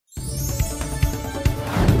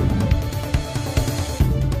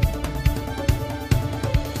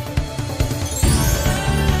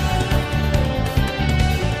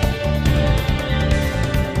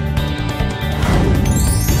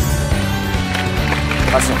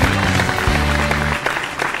नमस्कार।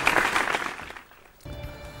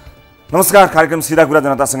 कार्यक्रम सीधा कुरा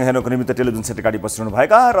जनतासँग हेर्नको निमित्त टेलिभिजन सेट अगाडि बसिरहनु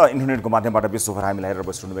भएका र इन्टरनेटको माध्यमबाट विश्वभर हामीलाई हेरेर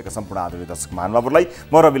बसिरहनु भएका सम्पूर्ण आदरणीय दर्शक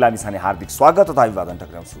महानुभावहरूलाई म रवि लामिछाने हार्दिक स्वागत तथा अभिवादन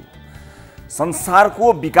टक्राउँछु।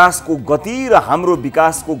 संसारको विकासको गति र हाम्रो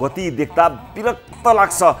विकासको गति देख्दा विरक्त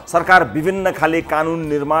लाग्छ। सरकार विभिन्न खाले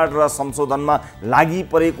कानुन निर्माण र संशोधनमा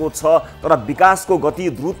लागि परेको छ, तर विकासको गति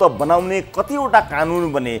द्रुत बनाउने कतिवटा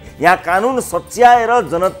कानुन बने। यहाँ कानुन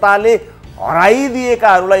सच्याएर जनताले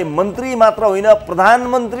हराइदिएकाहरूलाई मन्त्री मात्र होइन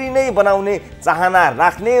प्रधानमन्त्री नै बनाउने चाहना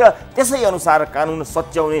राख्ने र त्यसै अनुसार कानुन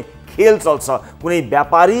सच्याउने खेल चल्छ। कुनै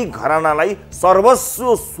व्यापारी घरानालाई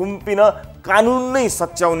सर्वस्व सुम्पिन कानुन नै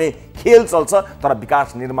सच्याउने खेल चल्छ, तर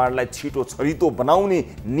विकास निर्माणलाई छिटो छरितो बनाउने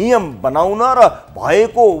नियम बनाउन र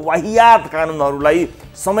भएको वाहियात कानुनहरूलाई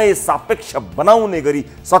समय सापेक्ष बनाउने गरी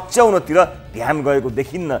सच्याउनतिर ध्यान गएको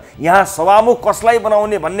देखिन्न। यहाँ सभामुख कसलाई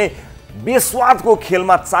बनाउने भन्ने बेस्वादको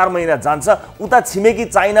खेलमा 4 महिना जान्छ। उता छिमेकी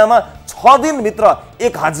चाइनामा 6 दिनभित्र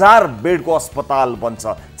 1000 बेडको अस्पताल बन्छ।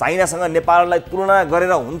 चाइनासँग नेपाललाई तुलना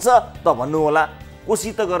गरेर हुन्छ त भन्नुहोला,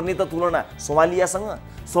 कोसित गर्ने त तुलना सोमालियासँग।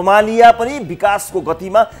 सोमालिया पनि विकासको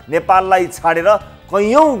गतिमा नेपाललाई छाडेर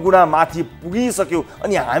कैयौं गुणा माथि पुगिसक्यो।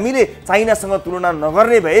 अनि हामीले चाइनासँग तुलना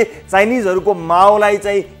नगर्ने भए चाइनिजहरूको माओलाई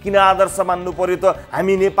चाहिँ किन आदर्श मान्नु पर्यो त?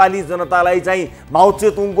 हामी नेपाली जनतालाई चाहिँ माओ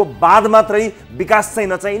त्से-तुङको बाद मात्रै विकास चाहिँ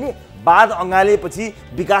नचाहिने? बाद अँगालेपछि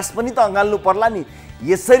विकास पनि त अँगाल्नु पर्ला नि।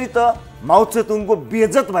 यसरी त माओ त्से-तुङको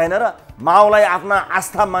बेइज्जत भएन र? माओलाई आफ्ना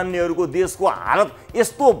आस्था मान्नेहरूको देशको हालत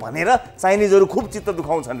यस्तो भनेर चाइनिजहरू खुब चित्त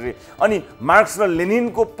दुखाउँछन् रे। अनि मार्क्स र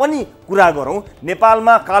लेनिनको पनि कुरा गरौँ।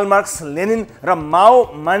 नेपालमा कार्ल मार्क्स, लेनिन र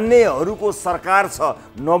माओ मान्नेहरूको सरकार छ।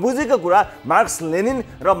 नबुझेको कुरा, मार्क्स, लेनिन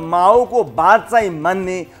र माओको बात चाहिँ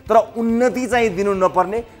मान्ने तर उन्नति चाहिँ दिनु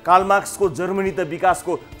नपर्ने। कार्ल मार्क्सको जर्मनी त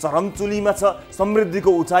विकासको चरमचुलीमा छ,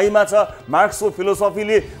 समृद्धिको उचाइमा छ। मार्क्सको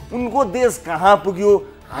फिलोसफीले उनको देश कहाँ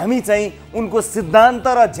पुग्यो, हामी चाहिँ उनको सिद्धान्त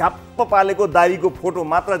र झ्याप्प पालेको दारीको फोटो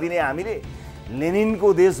मात्र दिने हामीले।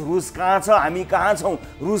 लेनिनको देश रुस कहाँ छ, हामी कहाँ छौँ?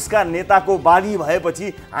 रुसका नेताको बादी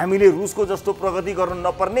भएपछि हामीले रुसको जस्तो प्रगति गर्नु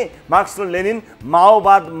नपर्ने? मार्क्स र लेनिन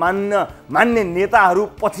माओवाद मान्ने नेताहरू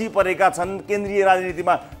पछि परेका छन्, केन्द्रीय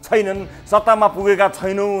राजनीतिमा छैनन्, सत्तामा पुगेका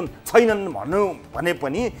छैनन् भन्नु भने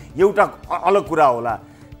पनि एउटा अलग कुरा होला।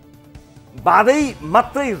 बादै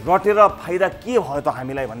मात्रै रटेर फाइदा के भयो त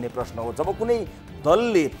हामीलाई भन्ने प्रश्न हो। जब कुनै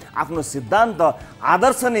दलले आफ्नो सिद्धान्त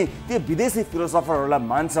आदर्श नै त्यो विदेशी फिलोसफरहरूलाई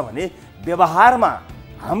मान्छ भने व्यवहारमा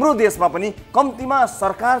हाम्रो देशमा पनि कम्तीमा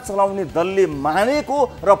सरकार चलाउने दलले मानेको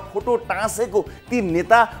र फोटो टाँसेको ती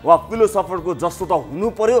नेता वा फिलोसफरको जस्तो त हुनु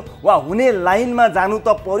पर्यो, वा हुने लाइनमा जानु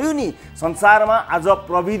त पर्यो नि। संसारमा आज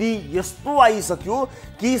प्रविधि यस्तो आइसक्यो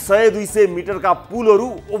कि 100-200 मिटरका पुलहरू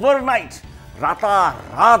ओभरनाइट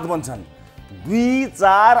रातारात बन्छन्। 2,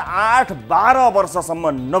 4, 8, 12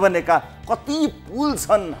 वर्षसम्म नबनेका कति पुल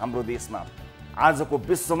छन् हाम्रो देशमा। आजको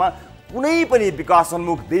विश्वमा कुनै पनि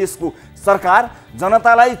विकासोन्मुख देशको सरकार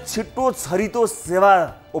जनतालाई छिटो छरितो सेवा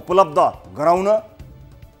उपलब्ध गराउन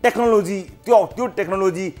टेक्नोलोजी त्यो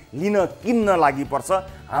टेक्नोलोजी लिन किन्न लागि पर्छ।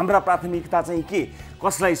 हाम्रा प्राथमिकता चाहिँ के?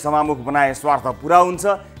 कसलाई सभामुख बनाए स्वार्थ पुरा हुन्छ?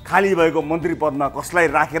 खाली भएको मन्त्री पदमा कसलाई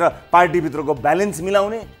राखेर पार्टीभित्रको ब्यालेन्स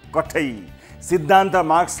मिलाउने? कठै। सिद्धान्त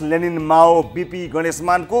मार्क्स, लेनिन, माओ, बीपी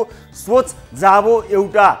गणेशमानको सोच जाबो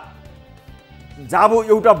एउटा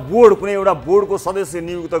बोर्ड, कुनै एउटा बोर्डको सदस्य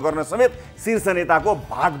नियुक्त गर्न समेत शीर्ष नेताको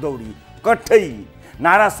भागदौडी। कठै।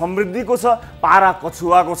 नारा समृद्धिको छ, पारा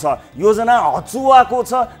कछुवाको छ, योजना हचुवाको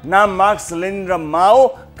छ। नाम मार्क्स, लेनिन र माओ,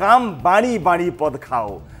 काम बाँडी पद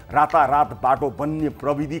खाओ। रातारात बाटो बन्ने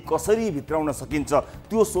प्रविधि कसरी भित्राउन सकिन्छ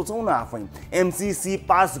त्यो सोचौँ न आफै। एमसीसी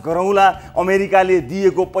पास गरौँला, अमेरिकाले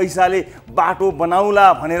दिएको पैसाले बाटो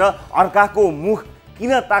बनाउला भनेर अर्काको मुख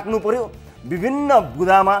किन ताक्नु पर्यो? विभिन्न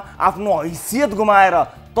बुदामा आफ्नो हैसियत गुमाएर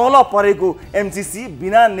तल परेको एमसीसी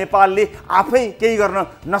बिना नेपालले आफै केही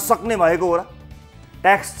गर्न नसक्ने भएको हो र?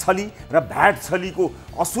 ट्याक्स छली र भ्याट छलीको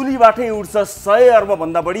असुलीबाटै उठ्छ 100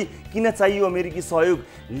 अर्बभन्दा बढी। किन चाहियो अमेरिकी सहयोग?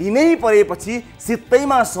 लिनै परेपछि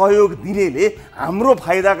सित्तैमा सहयोग दिनेले हाम्रो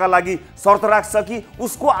फाइदाका लागि शर्त राख्छ कि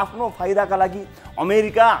उसको आफ्नो फाइदाका लागि?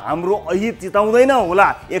 अमेरिका हाम्रो अहित चिताउँदैन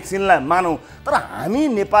होला, एकछिनलाई मानौँ, तर हामी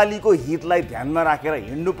नेपालीको हितलाई ध्यानमा राखेर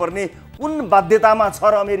हिँड्नुपर्ने कुन बाध्यतामा छ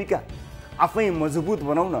र अमेरिका? आफै मजबुत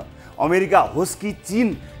बनाउँ न। अमेरिका होस् कि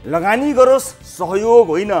चीन लगानी गरोस्, सहयोग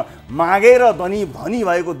होइन। मागेर धनी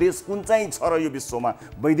भएको देश कुन चाहिँ छ र यो विश्वमा?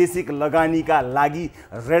 वैदेशिक लगानीका लागि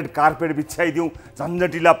रेड कार्पेट बिछ्याइदिउँ,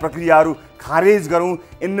 झन्झटिला प्रक्रियाहरू खारेज गरौँ,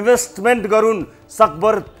 इन्भेस्टमेन्ट गरून्,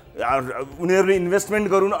 सकभर उनीहरूले इन्भेस्टमेन्ट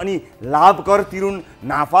गरून्, अनि लाभ कर तिरुन्,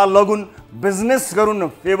 नाफा लगुन्, बिजनेस गरून्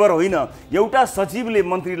फेभर होइन। एउटा सचिवले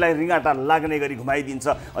मन्त्रीलाई रिङाटा लाग्ने गरी घुमाइदिन्छ।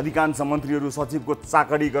 अधिकांश मन्त्रीहरू सचिवको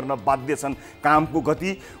चाकडी गर्न बाध्य छन्। कामको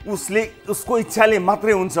गति उसको इच्छाले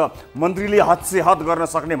मात्रै हुन्छ। मन्त्रीले हद से हद गर्न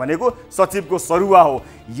सक्ने भनेको सचिवको सरुवा हो।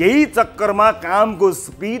 यही चक्करमा कामको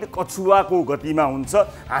स्पिड कछुवाको गतिमा हुन्छ।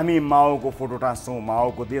 हामी माओको फोटो टाँच्छौँ।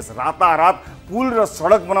 माओको देश रातारात पुल र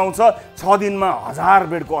सडक बनाउँछ, 6 दिनमा 1000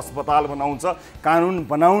 बेडको अस्पताल बनाउँछ। कानुन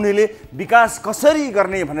बनाउनेले विकास कसरी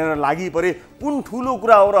गर्ने भनेर लागि परे कुन ठुलो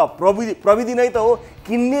कुरा हो र प्रविधि नै त हो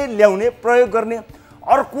किन्ने, ल्याउने, प्रयोग गर्ने।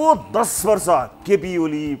 अर्को 10 वर्ष केपी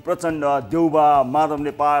ओली, प्रचण्ड, देउबा, माधव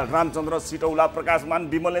नेपाल, रामचन्द्र सिटौला, प्रकाशमान,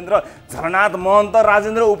 विमलेन्द्र, झरनाथ महन्त,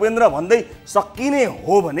 राजेन्द्र उपेन्द्र भन्दै सकिने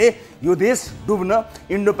हो भने यो देश डुब्न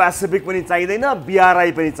इन्डो पेसिफिक पनि चाहिँदैन,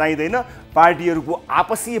 BRI पनि चाहिँदैन। पार्टीहरूको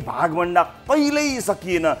आपसी भागभण्डा कहिल्यै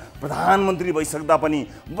सकिएन। प्रधानमन्त्री भइसक्दा पनि,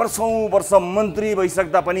 वर्षौँ वर्ष मन्त्री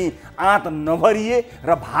भइसक्दा पनि आँत नभरिए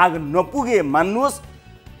र भाग नपुगे। मान्नुहोस्,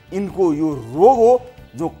 यिनको यो रोग हो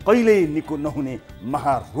जो कहिल्यै निको नहुने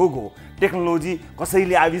महारोग हो। टेक्नोलोजी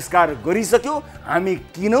कसैले आविष्कार गरिसक्यो, हामी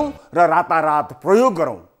किनौँ र रातारात प्रयोग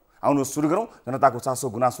गरौँ। आउनुहोस् सुरु गरौँ जनताको चासो,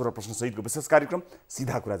 गुनासो र प्रश्नसहितको विशेष कार्यक्रम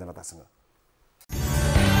सिधा कुरा जनतासँग।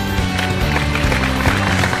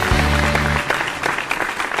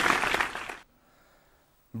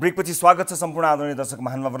 ब्रेकपछि स्वागत छ सम्पूर्ण आदरणीय दर्शक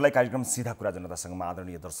महानुभावहरूलाई। कार्यक्रम सिधा कुरा जनतासँगमा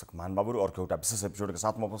आदरणीय दर्शक महानुभावहरू अर्को एउटा विशेष एपिसोडको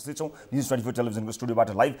साथमा उपस्थित छौँ न्युज 24 टेलिभिजनको स्टुडियोबाट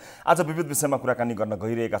लाइभ। आज विविध विषयमा कुराकानी गर्न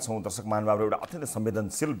गइरहेका छौँ। दर्शक महानुभावहरू, एउटा अत्यन्तै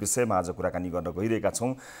संवेदनशील विषयमा आज कुराकानी गर्न गइरहेका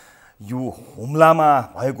छौँ। यो हुम्लामा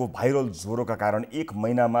भएको भाइरल ज्वरोका कारण 1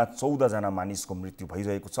 महिनामा 14 जना मानिसको मृत्यु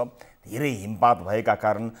भइरहेको छ। धेरै हिमपात भएका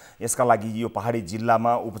कारण यसका लागि यो पहाडी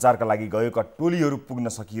जिल्लामा उपचारका लागि गएका टोलीहरू पुग्न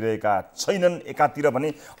सकिरहेका छैनन् एकातिर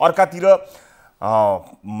भने, अर्कातिर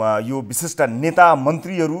यो विशिष्ट नेता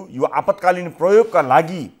मन्त्रीहरू यो आपतकालीन प्रयोगका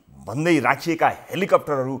लागि भन्दै राखिएका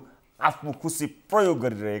हेलिकप्टरहरू आफ्नो खुसी प्रयोग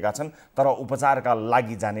गरिरहेका छन्। तर उपचारका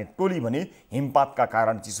लागि जाने टोली भने हिमपातका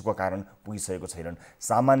कारण, चिसोका कारण पुगिसकेको छैनन्।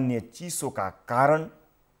 सामान्य चिसोका कारण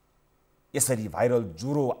यसरी भाइरल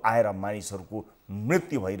ज्वरो आएर मानिसहरूको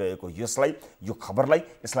मृत्यु भइरहेको यो खबरलाई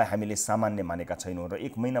हामीले सामान्य मानेका छैनौँ र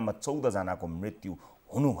 1 महिनामा 14 जनाको मृत्यु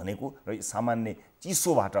हुनु भनेको र सामान्य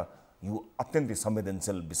चिसोबाट यो अत्यन्तै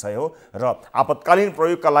संवेदनशील विषय हो। र आपतकालीन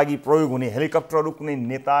प्रयोगका लागि प्रयोग हुने हेलिकप्टरहरू कुनै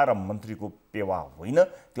नेता र मन्त्रीको पेवा होइन,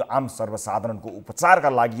 त्यो आम सर्वसाधारणको उपचारका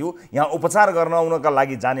लागि हो। यहाँ उपचार गर्न आउनका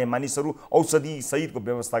लागि जाने मानिसहरू, औषधि सहितको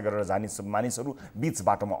व्यवस्था गरेर जाने मानिसहरू बीच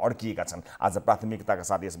बाटोमा अड्किएका छन्। आज प्राथमिकताका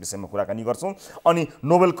साथ यस विषयमा कुराकानी गर्छौँ। अनि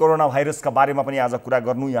नोभेल कोरोना भाइरसका बारेमा पनि आज कुरा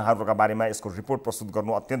गर्नु, यहाँहरूका बारेमा यसको रिपोर्ट प्रस्तुत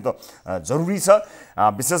गर्नु अत्यन्त जरुरी छ।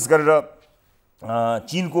 विशेष गरेर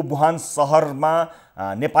चीनको वुहान सहरमा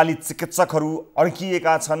नेपाली चिकित्सकहरू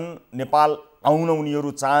अड्किएका छन्। नेपाल आउन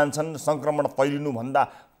उनीहरू चाहन्छन्। सङ्क्रमण फैलिनुभन्दा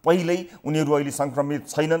पहिल्यै उनीहरू अहिले सङ्क्रमित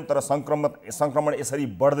छैनन्, तर सङ्क्रमण यसरी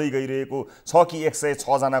बढ्दै गइरहेको छ कि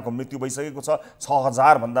 106 जनाको मृत्यु भइसकेको छ।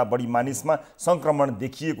 6000 भन्दा बढी मानिसमा सङ्क्रमण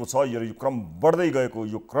देखिएको छ। यो क्रम बढ्दै गएको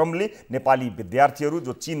यो क्रमले नेपाली विद्यार्थीहरू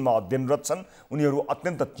जो चीनमा अध्ययनरत छन् उनीहरू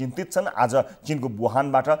अत्यन्त चिन्तित छन्। आज चीनको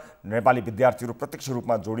वुहानबाट नेपाली विद्यार्थीहरू प्रत्यक्ष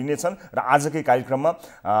रूपमा जोडिनेछन् र आजकै कार्यक्रममा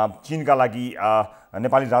चीनका लागि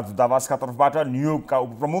नेपाली राजदूतावासका तर्फबाट न्युयोर्कका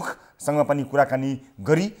उपप्रमुखसँग पनि कुराकानी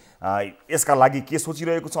गरी यसका लागि के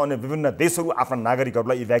सोचिरहेको छ, अनि विभिन्न देशहरू आफ्ना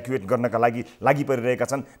नागरिकहरूलाई इभ्याकुएट गर्नका लागि परिरहेका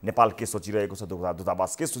छन्। नेपाल के सोचिरहेको छ,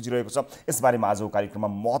 दूतावास के सोचिरहेको छ, यसबारेमा आजको कार्यक्रममा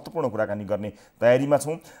महत्त्वपूर्ण कुराकानी गर्ने तयारीमा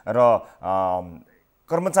छौँ। र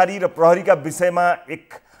कर्मचारी र प्रहरीका विषयमा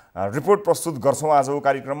एक रिपोर्ट प्रस्तुत गर्छौँ आजको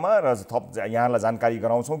कार्यक्रममा र थप यहाँलाई जानकारी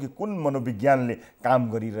गराउँछौँ कि कुन मनोविज्ञानले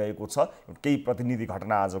काम गरिरहेको छ। केही प्रतिनिधि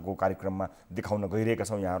घटना आजको कार्यक्रममा देखाउन गइरहेका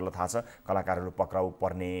छौँ। यहाँहरूलाई थाहा छ, कलाकारहरू पक्राउ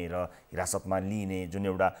पर्ने र हिरासतमा लिइने, जुन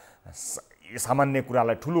एउटा सामान्य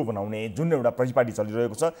कुरालाई ठुलो बनाउने जुन एउटा परिपाटी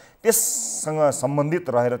चलिरहेको छ, त्यससँग सम्बन्धित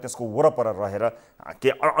रहेर त्यसको वरपर रहेर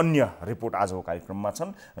के अन्य रिपोर्ट आजको कार्यक्रममा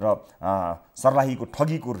छन् र सर्लाहीको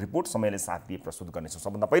ठगीको रिपोर्ट समयले साथ दिए प्रस्तुत गर्नेछौँ।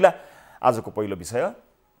 सबभन्दा पहिला आजको पहिलो विषय,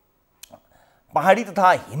 पहाडी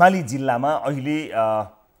तथा हिमाली जिल्लामा अहिले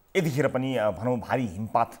यतिखेर पनि भनौँ भारी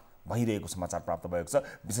हिमपात भइरहेको समाचार प्राप्त भएको छ।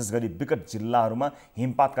 विशेष गरी विकट जिल्लाहरूमा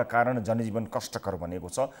हिमपातका कारण जनजीवन कष्टकर बनेको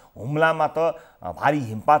छ। हुम्लामा त भारी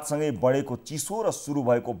हिमपातसँगै बढेको चिसो र सुरु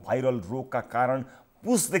भएको भाइरल रोगका कारण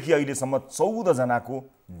पुसदेखि अहिलेसम्म 14 जनाको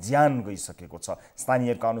ज्यान गइसकेको छ।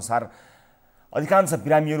 स्थानीयका अनुसार अधिकांश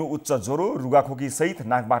बिरामीहरू उच्च ज्वरो, रुगाखोकी सहित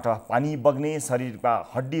नाकबाट पानी बग्ने,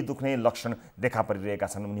 शरीरमा हड्डी दुख्ने लक्षण देखा परिरहेका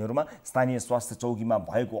छन्। उनीहरूमा स्थानीय स्वास्थ्य चौकीमा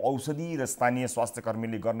भएको औषधि र स्थानीय स्वास्थ्य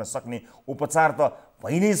कर्मीले गर्न सक्ने उपचार त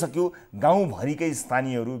भइ नै सक्यो। गाउँभरिकै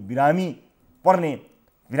स्थानीयहरू बिरामी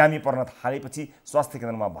पर्न थालेपछि स्वास्थ्य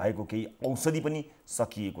केन्द्रमा भएको केही औषधि पनि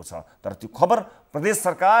सकिएको छ। तर त्यो खबर प्रदेश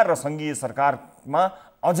सरकार र सङ्घीय सरकारमा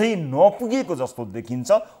अझै नपुगेको जस्तो देखिन्छ।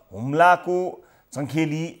 हुम्लाको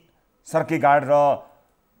चङ्खेली, सर्केगाड र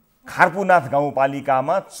खारपुनाथ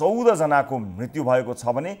गाउँपालिकामा 14 जनाको मृत्यु भएको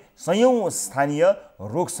छ भने सयौं स्थानीय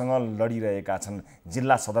रोगसँग लडिरहेका छन्।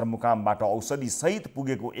 जिल्ला सदरमुकामबाट औषधि सहित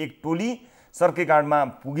पुगेको एक टोली सर्केगाडमा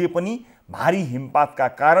पुगे पनि भारी हिमपातका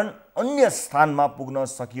कारण अन्य स्थानमा पुग्न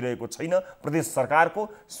सकिरहेको छैन। प्रदेश सरकारको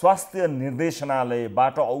स्वास्थ्य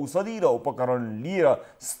निर्देशनालयबाट औषधि र उपकरण लिएर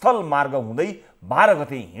स्थल मार्ग हुँदै 12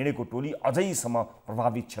 गते हिँडेको टोली अझैसम्म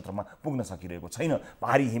प्रभावित क्षेत्रमा पुग्न सकिरहेको छैन।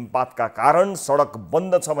 भारी हिमपातका कारण सडक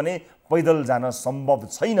बन्द छ भने पैदल जान सम्भव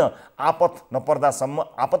छैन। आपत नपर्दासम्म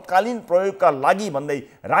आपतकालीन प्रयोगका लागि भन्दै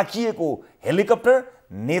राखिएको हेलिकप्टर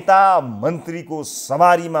नेता मन्त्रीको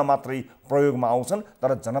सवारीमा मात्रै प्रयोगमा आउँछन्,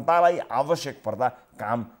 तर जनतालाई आवश्यक पर्दा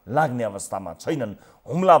काम लाग्ने अवस्थामा छैनन्।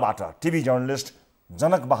 हुम्लाबाट टिभी जर्नलिस्ट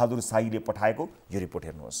जनक बहादुर साईले पठाएको यो रिपोर्ट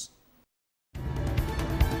हेर्नुहोस्।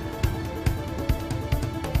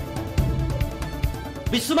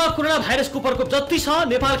 विश्वमा कोरोना भाइरसको प्रकोप जति छ,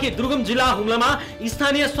 नेपालकै दुर्गम जिल्ला हुम्लामा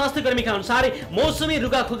स्थानीय स्वास्थ्य कर्मीका अनुसार मौसमी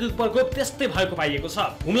रुगाखोकीको प्रकोप त्यस्तै भएको पाइएको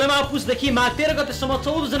छ। हुम्लामा पुसदेखि माघ 13 गतेसम्म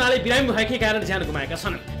 14 जनाले बिरामी भएकै कारण ज्यान गुमाएका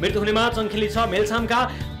छन्। मृत्यु हुनेमा चङ्खेली 6 मेलछामका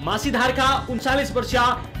मासीधारका 39 वर्षीय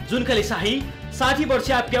जुनकली शाही, 60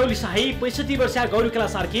 वर्षीय प्याउली शाही, 65 वर्षीय गौरीकला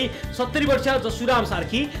सार्की, 70 वर्षीय जसुराम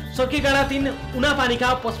सार्की, सर्केगाडा 3 उनापानीका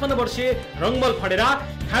 55 वर्षीय रङमल फडेरा,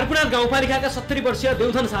 खारपुनाथ गाउँपालिकाका 70 वर्षीय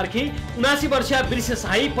देउधन सार्की, 79 वर्षीय बिर्से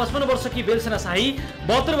शाही, 55 वर्षकी बेलसेना शाही,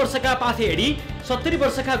 72 वर्षका पाथे हेडी, 70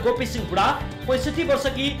 वर्षका गोपी सिंह बुढा, 65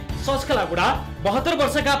 वर्षकी सचकला बुढा, 72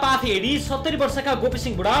 वर्षका पाथे हेडी, 70 वर्षका गोपी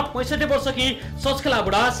सिंह बुढा, 65 वर्षकी सचकला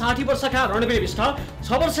बुढा, 60 वर्षका रणवीर विष्ट,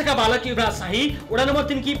 6 वर्षका बालक युवराज शाही, वडा नम्बर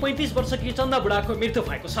 3 की 35 वर्षकी चन्दा बुढाको मृत्यु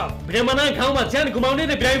भएको छ। विडम्बना, गाउँमा ज्यान गुमाउने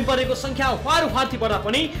र बिरामी परेको संख्या फारफार्ती पर्दा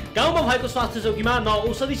पनि गाउँमा भएको स्वास्थ्य चौकीमा न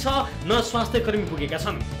औषधि छ न स्वास्थ्य कर्मी पुगेका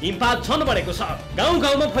छन्। हिमपात झन बढेको छ।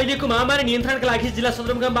 गाउँमा फैलिएको महामारी नियन्त्रणका लागि जिल्ला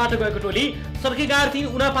सदरमुकामबाट गएको टोली सर्केगाड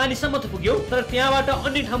 3 उनापानीसम्म त पुग्यो, तर त्यहाँबाट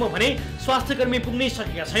अन्य ठाउँमा भने स्वास्थ्य कर्मी पुग्नै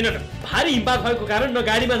सकेका छैनन्। भारी हिमपात भएको कारण न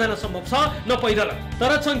गाडीमा जान सम्भव छ न पैदल।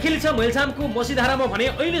 तर चङ्खेली 6 मेलछामको मसीधारामा भने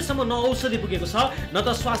अहिलेसम्म न औषधि पुगेको छ न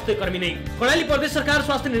त स्वास्थ्य कर्मी नै। कर्णाली प्रदेश सरकार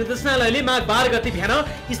स्वास्थ्य निर्देशनालयले माघ 12 गते बिहान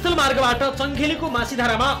स्थल मार्गबाट चङ्खेलीको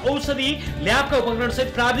मासीधारामा औषधि ल्याबका उपकरण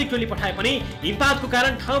सहित प्राविधिक टोली पठाए पनि हिमपातको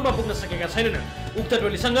कारण ठाउँमा पुग्न सकेका छैनन्। उक्त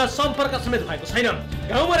टोलीसँग सम्पर्क समेत भएको छैन।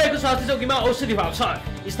 गाउँमा रहेको स्वास्थ्य चौकीमा औषधि भाव छ।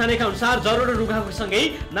 स्थानीयका अनुसार ज्वरो र रुघाखोकीसँगै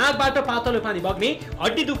नाकबाट पातलो पानी बग्ने,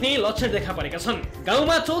 हड्डी दुख्ने लक्षण देखा परेका छन्।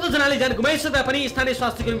 गाउँमा 14 जनाले ज्यान गुमाइसक्दा पनि स्थानीय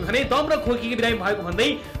स्वास्थ्य कर्मी भने दम र खोकीको बिरामी भएको भन्दै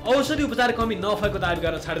औषधि उपचार कमी नभएको दाबी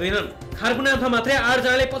गर्न छाड्दैनन्। खारपुनाथमा मात्रै 8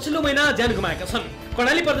 जनाले पछिल्लो महिना ज्यान गुमाएका छन्।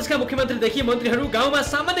 कर्णाली प्रदेशका मुख्यमन्त्रीदेखि मन्त्रीहरू गाउँमा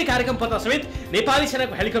सामान्य कार्यक्रम पत्ता समेत नेपाली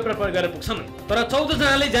सेनाको हेलिकप्टर प्रयोग गरेर पुग्छन्। तर 14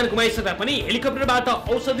 जनाले ज्यान गुमाइसक्दा पनि हेलिकप्टरबाट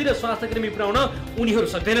औषधि र स्वास्थ्य कर्मी पुर्याउन उनीहरू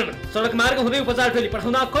सक्दैनन्। सडक मार्ग हुँदै उपचार टोली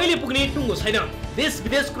पठाउँदा कहिले पुग्ने टुङ्गो छैन। देश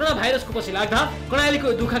विदेश कोरोना भाइरसको पछि लाग्दा कर्णालीको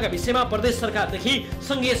दुःखका विषयमा प्रदेश सरकारदेखि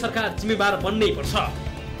संघीय सरकार जिम्मेवार बन्नै पर्छ।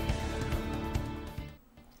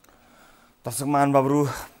 दर्शक महानुभावहरू,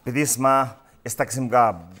 विदेशमा यस्ता किसिमका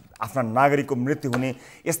आफ्ना नागरिकको मृत्यु हुने,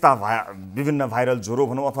 यस्ता विभिन्न भाइरल ज्वरो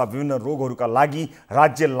भनौँ अथवा विभिन्न रोगहरूका लागि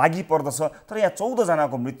राज्य लागि पर्दछ। तर यहाँ 14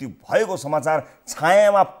 जनाको मृत्यु भएको समाचार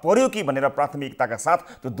छायामा पर्यो कि भनेर प्राथमिकताका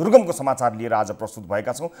साथ त्यो दुर्गमको समाचार लिएर आज प्रस्तुत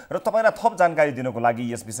भएका छौँ र तपाईँलाई थप जानकारी दिनको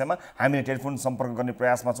लागि यस विषयमा हामीले टेलिफोन सम्पर्क गर्ने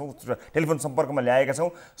प्रयासमा छौँ। टेलिफोन सम्पर्कमा ल्याएका छौँ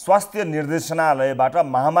स्वास्थ्य निर्देशनालयबाट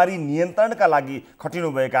महामारी नियन्त्रणका लागि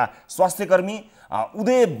खटिनुभएका स्वास्थ्यकर्मी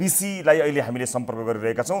उदय बिसीलाई अहिले हामीले सम्पर्क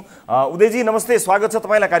गरिरहेका छौँ। उदयजी नमस्ते, स्वागत छ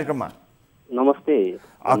तपाईँलाई कार्यक्रममा। नमस्ते।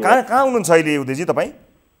 कहाँ हुनुहुन्छ अहिले उदयजी तपाईँ?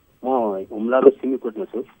 म हुम्लाको सिमीकोटमा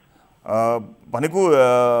छु। भनेको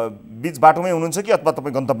बीच बाटोमै हुनुहुन्छ कि अथवा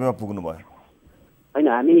तपाईँ गन्तव्यमा पुग्नुभयो? होइन,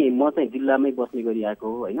 म चाहिँ जिल्लामै बस्ने गरी आएको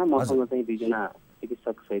हो। होइन, मसँग चाहिँ 2 जना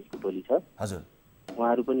चिकित्सक सहितको टोली छ। हजुर।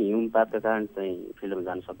 उहाँहरू पनि हिमपातका कारण चाहिँ फिल्डमा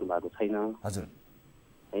जान सक्नु भएको छैन। हजुर।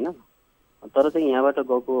 होइन, तर चाहिँ यहाँबाट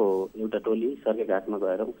गएको एउटा टोली सर्केघाटमा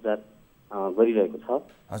गएर उपचार गरिरहेको छ।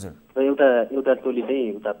 हजुर। र एउटा टोली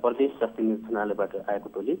चाहिँ उता प्रदेश स्वास्थ्य निर्देशनालयबाट आएको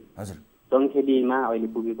टोली हजुर चङ्खेलीमा अहिले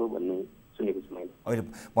पुगेको भन्ने सुनेको छु मैले। अहिले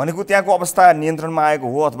भनेको त्यहाँको अवस्था नियन्त्रणमा आएको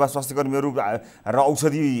हो अथवा स्वास्थ्य कर्मीहरू र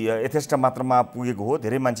औषधि यथेष्ट मात्रामा पुगेको हो?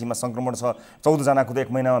 धेरै मान्छेमा सङ्क्रमण छ, 14 जनाको त 1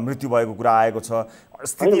 महिनामा मृत्यु भएको कुरा आएको छ।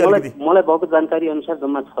 स्थिति अलिकति मलाई भएको जानकारी अनुसार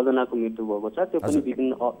जम्मा 6 जनाको मृत्यु भएको छ। त्यो पनि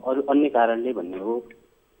विभिन्न अरू अन्य कारणले भन्ने हो।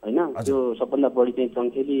 होइन, त्यो सबभन्दा बढी चाहिँ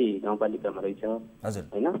चङ्खेली गाउँपालिकामा रहेछ।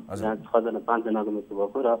 होइन, जहाँ 5 जनाको मृत्यु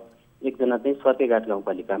भएको र 1 जना चाहिँ सर्केघाट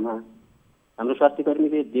गाउँपालिकामा हाम्रो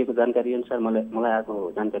स्वास्थ्यकर्मीले दिएको जानकारी अनुसार मलाई आएको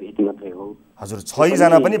जानकारी यति मात्रै हो। हजुर 6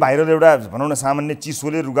 जना पनि भाइरल एउटा भनौँ न सामान्य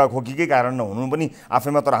चिसोले रुगाखोकीकै कारण हुनु पनि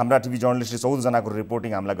आफैमा, तर हाम्रा टिभी जर्नलिस्टले 14 जनाको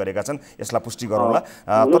रिपोर्टिङ हामीलाई गरेका छन्, यसलाई पुष्टि गरौँला।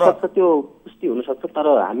 तर त्यो पुष्टि हुन सक्छ, तर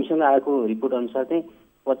हामीसँग आएको रिपोर्ट अनुसार चाहिँ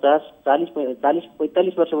 50, 40,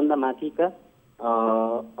 45 वर्षभन्दा माथिका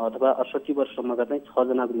अथवा 68 वर्षसम्मका चाहिँ 6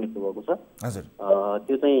 जनाको मृत्यु भएको छ। हजुर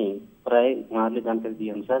त्यो चाहिँ प्राय उहाँहरूले जानकारी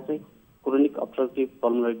दिए अनुसार चाहिँ क्रोनिक अब्स्ट्रक्टिभ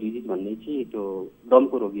पल्मोनरी डिजिज भन्ने चाहिँ त्यो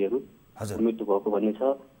दमको रोगीहरू मृत्यु भएको भन्ने छ।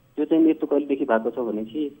 त्यो चाहिँ मृत्यु कहिलेदेखि भएको छ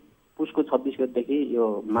भनेपछि पुसको 26 गतेदेखि यो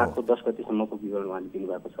माघको 10 गतेसम्मको विवरण उहाँले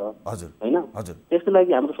दिनुभएको छ होइन। त्यसको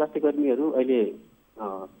लागि हाम्रो स्वास्थ्यकर्मीहरू अहिले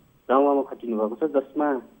गाउँमा खटिनु भएको छ, जसमा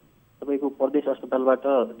तपाईँको प्रदेश अस्पतालबाट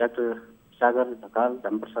डाक्टर सागर ढकाल,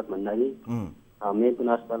 धमप्रसाद भण्डारी,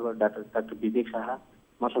 मेलकुना अस्पतालबाट डाक्टर विवेक शाह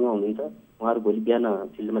मसँग हुनुहुन्छ। उहाँहरू भोलि बिहान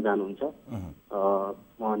फिल्डमा जानुहुन्छ।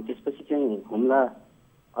 त्यसपछि चाहिँ हुम्ला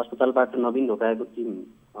अस्पतालबाट नवीन ढोकाएको टिम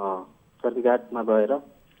सर्कीघाटमा गएर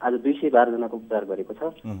आज 212 जनाको उपचार गरेको छ।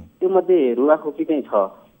 त्यो मध्ये रुगाखोकी चाहिँ छ।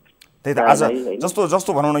 त्यही त आज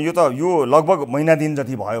जस्तो भनौँ न, यो लगभग महिना दिन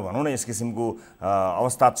जति भयो भनौँ न यस किसिमको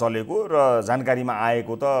अवस्था चलेको, र जानकारीमा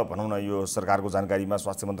आएको त भनौँ न यो सरकारको जानकारीमा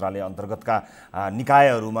स्वास्थ्य मन्त्रालय अन्तर्गतका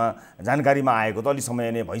निकायहरूमा जानकारीमा आएको त अलि समय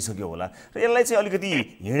नै भइसक्यो होला, र यसलाई चाहिँ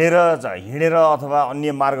अलिकति हिँडेर अथवा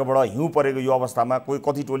अन्य मार्गबाट हिउँ परेको यो अवस्थामा कोही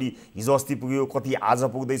कति टोली हिजो अस्ति पुग्यो, कति आज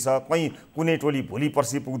पुग्दैछ, कहीँ कुनै टोली भोलि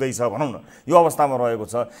पर्सि पुग्दैछ भनौँ न, यो अवस्थामा रहेको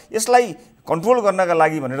छ। यसलाई कन्ट्रोल गर्नका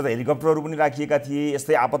लागि भनेर त हेलिकप्टरहरू पनि राखिएका थिए,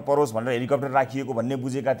 यस्तै आपत परोस् भनेर हेलिकप्टर राखिएको भन्ने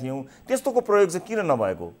बुझेका थियौँ, त्यस्तोको प्रयोग चाहिँ किन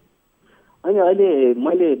नभएको? होइन, अहिले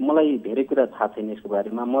मलाई धेरै कुरा थाहा छैन यसको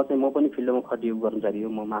बारेमा। म पनि फिल्डमा खटिएको कर्मचारी हो।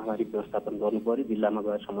 म महामारी व्यवस्थापन गर्नु पर्यो, जिल्लामा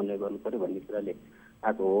गएर समन्वय गर्नु पर्यो भन्ने कुराले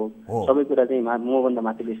आएको हो। सबै कुरा चाहिँ मभन्दा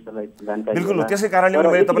माथिले यसलाई जानकारी। बिल्कुल, त्यसै कारणले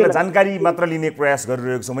मैले तपाईँलाई जानकारी मात्र लिने प्रयास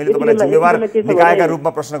गरिरहेको छु। मैले तपाईँलाई जिम्मेवार निकायका रूपमा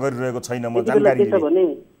प्रश्न गरिरहेको छैन, म जानकारी लिने।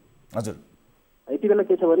 हजुर, यति बेला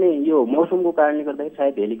के छ भने यो मौसमको कारणले गर्दाखेरि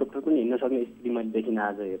सायद हेलिकप्टर पनि हिँड्न सक्ने स्थिति मैले देखिनँ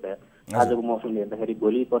आज हेर्दा। आजको मौसम हेर्दाखेरि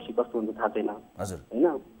भोलि पर्सि कस्तो हुन्छ थाहा छैन होइन।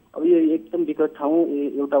 अब यो एकदम विकट ठाउँ,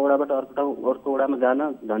 एउटा वडाबाट अर्को वडामा जान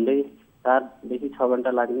झन्डै 4 देखि 6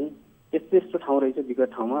 घन्टा लाग्ने त्यस्तो ठाउँ रहेछ विकट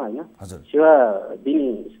ठाउँमा होइन। सेवा दिने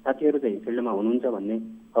साथीहरू चाहिँ फिल्डमा हुनुहुन्छ भन्ने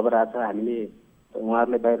खबर आएको छ। हामीले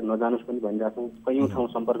उहाँहरूलाई बाहिर नजानुहोस् पनि भनिरहेको छौँ। कयौँ ठाउँ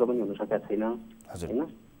सम्पर्क पनि हुन सकेको छैन होइन।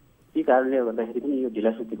 ती कारणले गर्दाखेरि पनि यो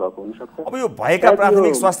ढिलासुस्ती भएको हुनसक्छ। अब यो भएका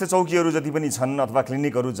प्राथमिक स्वास्थ्य चौकीहरू जति पनि छन् अथवा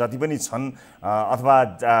क्लिनिकहरू जति पनि छन् अथवा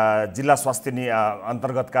जिल्ला स्वास्थ्य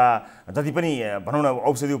अन्तर्गतका जति पनि भनौँ न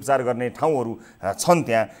औषधि उपचार गर्ने ठाउँहरू छन्,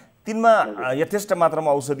 त्यहाँ तिनमा यथेष्ट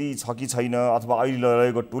मात्रामा औषधि छ कि छैन, अथवा अहिले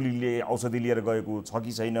रहेको टोलीले औषधि लिएर गएको छ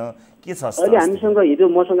कि छैन, के छ? अहिले हामीसँग हिजो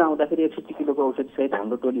मसँग आउँदाखेरि 61 किलोको औषधि सहित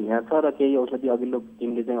हाम्रो टोली यहाँ छ, र केही औषधि अघिल्लो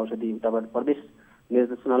टिमले चाहिँ औषधि उताबाट प्रदेश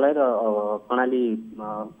निर्देशनालय र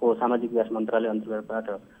कर्णालीको सामाजिक विकास मन्त्रालय अन्तर्गतबाट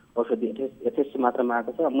औषधि यथेष्ट मात्रामा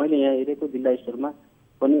आएको छ। मैले यहाँ हेरेको जिल्ला स्तरमा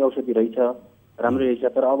पनि औषधि रहेछ, राम्रै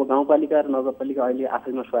रहेछ। तर अब गाउँपालिका र नगरपालिका अहिले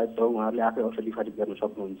आफैमा स्वायत्त हो, उहाँहरूले आफै औषधि खरिद गर्न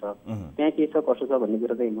सक्नुहुन्छ। त्यहाँ के छ कसो छ भन्ने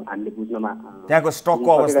कुरा चाहिँ हामीले बुझ्नमा, त्यहाँको स्टकको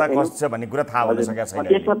अवस्था कस्तो छ भन्ने कुरा थाहा हुन सकेको छैन।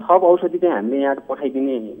 त्यसमा थप औषधि चाहिँ हामीले यहाँ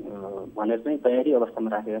पठाइदिने भनेर चाहिँ तयारी अवस्थामा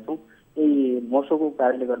राखेका छौँ। यही मौसमको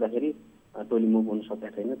कारणले गर्दाखेरि टोली मुभ हुन सकेको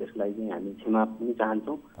छैन, त्यसलाई चाहिँ हामी क्षमा पनि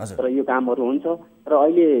चाहन्छौँ। तर यो कामहरू हुन्छ, र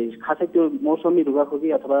अहिले खासै त्यो मौसमी रुगाखोकी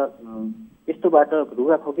अथवा यस्तोबाट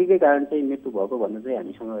रुगाखोकीकै कारण चाहिँ मृत्यु भएको भन्ने चाहिँ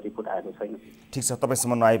हामीसँग रिपोर्ट आएको छैन। ठिक छ,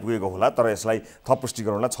 तपाईँसम्म नआइपुगेको होला, तर यसलाई थप पुष्टि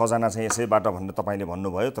गरौँला। 6 जना चाहिँ यसैबाट भनेर तपाईँले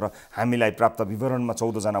भन्नुभयो, तर हामीलाई प्राप्त विवरणमा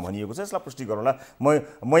 14 जना भनिएको छ। यसलाई पुष्टि गरौँला।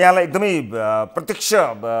 म यहाँलाई एकदमै प्रत्यक्ष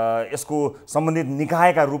यसको सम्बन्धित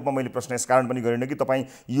निकायका रूपमा मैले प्रश्न यस कारण पनि गरिनँ कि तपाईँ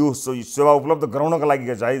यो सेवा उपलब्ध गराउनका लागि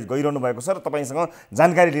गइरहनु भएको छ, र तपाईँसँग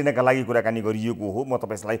जानकारी लिनका लागि कुराकानी गरिएको हो। म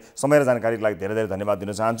तपाईँलाई समय र जानकारीको लागि धेरै धेरै धन्यवाद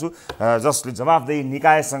दिन चाहन्छु। जसले जवाफदेही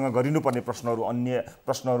निकायसँग गरिनुपर्ने प्रश्नहरू अन्य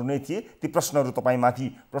प्रश्नहरू नै थिए, ती प्रश्नहरू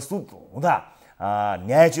तपाईँमाथि प्रस्तुत हुँदा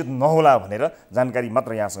न्यायोचित नहोला भनेर जानकारी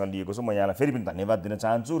मात्र यहाँसँग लिएको छु। म यहाँलाई फेरि पनि धन्यवाद दिन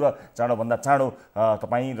चाहन्छु, र चाँडोभन्दा चाँडो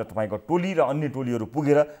तपाईँ र तपाईँको टोली र अन्य टोलीहरू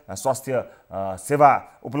पुगेर स्वास्थ्य सेवा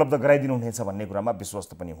उपलब्ध गराइदिनुहुनेछ भन्ने कुरामा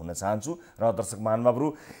विश्वस्त पनि हुन चाहन्छु। र दर्शक महानुभावहरू,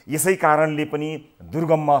 यसै कारणले पनि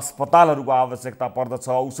दुर्गममा अस्पतालहरूको आवश्यकता पर्दछ,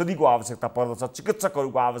 औषधिको आवश्यकता पर्दछ,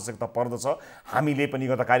 चिकित्सकहरूको आवश्यकता पर्दछ। हामीले पनि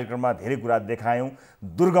गत कार्यक्रममा धेरै कुरा देखायौँ।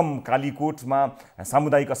 दुर्गम कालीकोटमा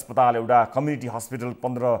सामुदायिक अस्पताल, एउटा कम्युनिटी हस्पिटल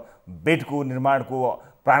 15 बेडको निर्माणको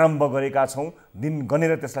प्रारम्भ गरेका छौँ। दिन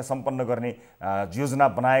गनेर त्यसलाई सम्पन्न गर्ने योजना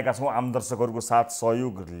बनाएका छौँ आम दर्शकहरूको साथ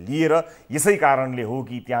सहयोग लिएर। यसै कारणले हो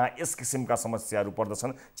कि त्यहाँ यस किसिमका समस्याहरू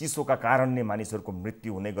पर्दछन्। चिसोका कारणले मानिसहरूको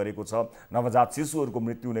मृत्यु हुने गरेको छ, नवजात शिशुहरूको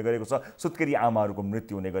मृत्यु हुने गरेको छ, सुत्केरी आमाहरूको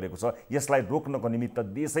मृत्यु हुने गरेको छ। यसलाई रोक्नको निमित्त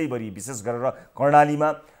देशैभरि विशेष गरेर कर्णालीमा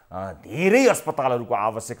धेरै अस्पतालहरूको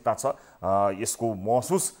आवश्यकता छ, यसको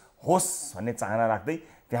महसुस होस् भन्ने चाहना राख्दै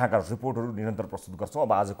त्यहाँका रिपोर्टहरू निरन्तर प्रस्तुत गर्छौँ।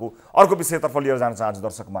 अब आजको अर्को विषयतर्फ लिएर जान चाहन्छु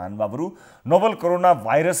दर्शक महानुभावहरू। नोभल कोरोना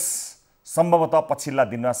भाइरस सम्भवतः पछिल्ला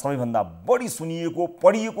दिनमा सबैभन्दा बढी सुनिएको,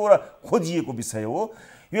 पढिएको र खोजिएको विषय हो।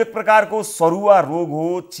 यो एक प्रकारको सरुवा रोग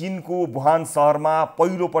हो। चीनको वुहान सहरमा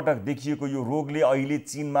पहिलो पटक देखिएको यो रोगले अहिले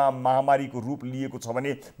चीनमा महामारीको रूप लिएको छ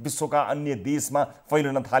भने विश्वका अन्य देशमा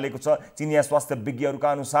फैलन थालेको छ। चीनिया स्वास्थ्य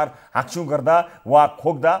विज्ञहरूका अनुसार हाँक्छु गर्दा वा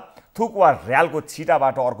खोक्दा थुक वा र्यालको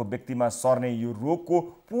छिटाबाट अर्को व्यक्तिमा सर्ने यो रोगको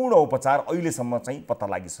पूर्ण उपचार अहिलेसम्म चाहिँ पत्ता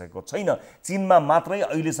लागिसकेको छैन। चीनमा मात्रै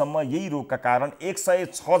अहिलेसम्म यही रोगका कारण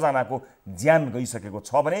 106 जनाको ज्यान गइसकेको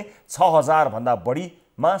छ भने 6000 भन्दा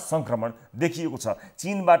बढीमा संक्रमण देखिएको छ।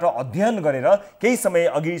 चीनबाट अध्ययन गरेर केही समय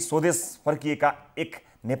अघि स्वदेश फर्किएका एक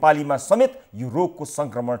नेपालीमा समेत यो रोगको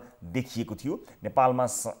संक्रमण देखिएको थियो। नेपालमा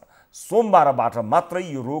सोमबारबाट मात्रै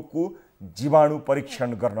यो रोगको जीवाणु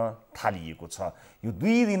परीक्षण गर्न थालिएको छ। यो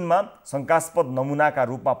 2 दिनमा शङ्कास्पद नमुनाका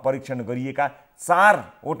रूपमा परीक्षण गरिएका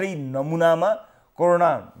 4वटै नमुनामा कोरोना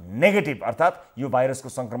नेगेटिभ अर्थात् यो भाइरसको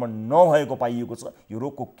संक्रमण नभएको पाइएको छ। यो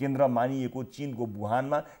रोगको केन्द्र मानिएको चीनको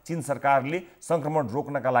वुहानमा चीन सरकारले संक्रमण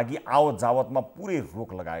रोक्नका लागि आवत जावतमा पुरै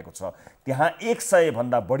रोक लगाएको छ। त्यहाँ 100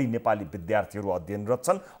 भन्दा बढी नेपाली विद्यार्थीहरू अध्ययनरत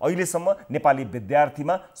छन्। अहिलेसम्म नेपाली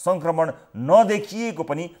विद्यार्थीमा संक्रमण नदेखिएको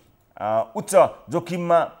पनि उच्च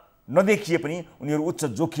जोखिममा नदेखिए पनि उनीहरू उच्च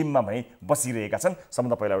जोखिममा भई बसिरहेका छन्।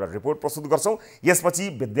 सम्बन्ध पहिला एउटा रिपोर्ट प्रस्तुत गर्छौँ, यसपछि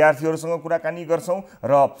विद्यार्थीहरूसँग कुराकानी गर्छौँ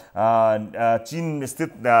र चीन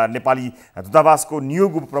स्थित नेपाली दूतावासको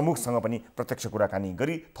नियोग प्रमुखसँग पनि प्रत्यक्ष कुराकानी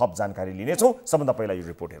गरी थप जानकारी लिनेछौँ। सम्बन्ध पहिला यो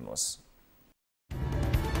रिपोर्ट हेर्नुहोस्।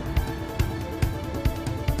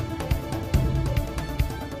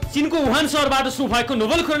 चीनको वुहान सहरबाट सुरु भएको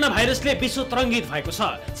नोभल कोरोना भाइरसले विश्व तरङ्गित भएको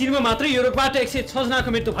छ। चीनमा मात्रै यो रोगबाट 106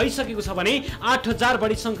 जनाको मृत्यु भइसकेको छ भने 8000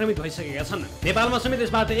 बढी संक्रमित भइसकेका छन्। नेपालमा समेत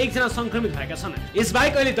यसबाट 1 जना संक्रमित भएका छन्।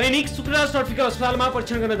 यसबाहेक अहिले दैनिक शुक्रराज सर्टिफिकल अस्पतालमा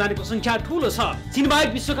परीक्षण गर्न जानेको संख्या ठूलो छ। चीनबाहेक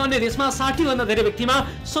विश्वका अन्य देशमा 60 भन्दा धेरै व्यक्तिमा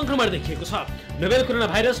संक्रमण देखिएको छ। नोभल कोरोना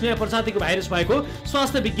भाइरस नयाँ प्रजातिको भाइरस भएको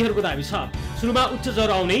स्वास्थ्य विज्ञहरूको दाबी छ। सुरुमा उच्च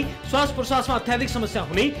ज्वरो आउने, श्वास प्रश्वासमा अत्याधिक समस्या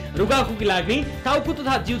हुने, रुगाखोकी लाग्ने, टाउको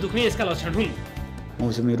तथा जिउ दुख्ने यसका लक्षण हुन्।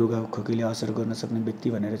 मौसमी रुगाखोकीले असर गर्न सक्ने व्यक्ति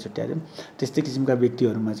भनेर छुट्यायो। त्यस्तै किसिमका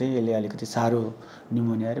व्यक्तिहरूमा चाहिँ यसले अलिकति साह्रो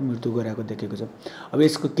निमोनिया र मृत्यु गराएको देखेको छ। अब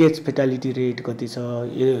यसको केस फेटालिटी रेट कति छ,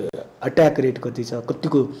 अट्याक रेट कति छ,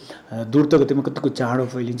 कतिको द्रुत गतिमा कतिको चाँडो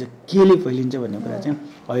फैलिन्छ, केले फैलिन्छ भन्ने कुरा चाहिँ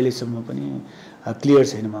अहिलेसम्म पनि क्लियर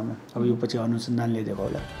छैन मामा। अब यो पछि अनुसन्धानले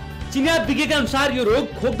देखाउला। चीना विज्ञका अनुसार यो रोग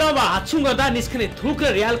खोक्दा वा हाच्छुङ गर्दा निस्कने थुक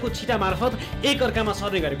र र्यालको छिटा मार्फत एक अर्कामा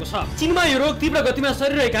सर्ने गरेको छ। चीनमा यो रोग तीव्र गतिमा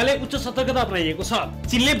सरिरहेकाले उच्च सतर्कता अपनाइएको छ।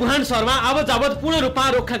 चीनले वुहान सहरमा आवत जावत पूर्ण रूपमा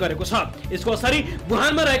रोकथाम गरेको छ। यसको असर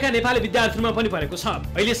वुहानमा रहेका नेपाली विद्यार्थीहरूमा पनि परेको छ।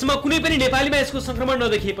 अहिलेसम्म कुनै पनि नेपालीमा यसको संक्रमण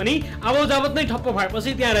नदेखिए पनि आवत जावत नै ठप्प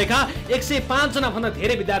भएपछि त्यहाँ रहेका 105 जना भन्दा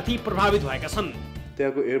धेरै विद्यार्थी प्रभावित भएका छन्।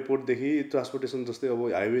 त्यहाँको एयरपोर्टदेखि ट्रान्सपोर्टेसन जस्तै अब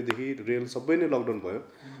हाइवेदेखि रेल सबै नै लकडाउन भयो।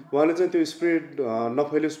 उहाँले चाहिँ त्यो स्प्रेड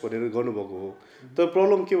नफैलियोस् भनेर गर्नुभएको हो। तर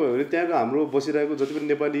प्रब्लम के भयो भने त्यहाँको हाम्रो बसिरहेको जति पनि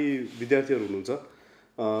नेपाली विद्यार्थीहरू हुनुहुन्छ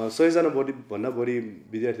 100 जना भन्दा बढी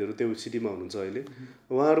विद्यार्थीहरू त्यो सिटीमा हुनुहुन्छ अहिले।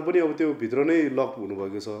 उहाँहरू पनि अब त्यो भित्र नै लक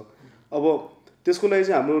हुनुभएको छ। अब त्यसको लागि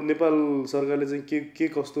चाहिँ हाम्रो नेपाल सरकारले चाहिँ के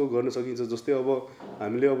कस्तो गर्न सकिन्छ, जस्तै अब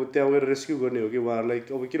हामीले अब त्यहाँ गएर रेस्क्यु गर्ने हो कि उहाँहरूलाई।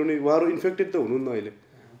 अब किनभने उहाँहरू इन्फेक्टेड त हुनुहुन्न अहिले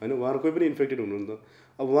होइन, उहाँहरू कोही पनि इन्फेक्टेड हुनुहुन्न।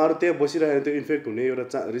 अब उहाँहरू त्यहाँ बसिरहेको त्यो इन्फेक्ट हुने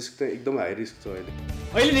एउटा रिस्क चाहिँ एकदम हाई रिस्क छ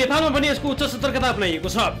अहिले नेपालमा पनि यसको उच्च सतर्कता अपनाइएको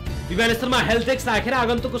छ। विमानस्थलमा हेल्थ टेक्स राखेर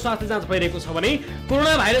आगन्तुकको स्वास्थ्य जाँच भइरहेको छ भने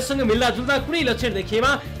कोरोना भाइरससँग मिल्दाजुल्दा कुनै लक्षण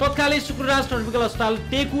देखिएमा तत्कालै शुक्रराज सर्जिकल अस्पताल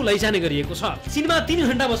टेकु लैजाने गरिएको छ। चीनमा 3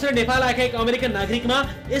 घण्टा बसेर नेपाल आएका एक अमेरिकन नागरिकमा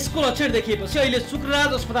यसको लक्षण देखिएपछि अहिले शुक्रराज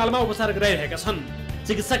अस्पतालमा उपचार गराइरहेका छन्।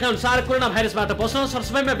 चिकित्सकका अनुसार कोरोना भाइरसबाट बच्न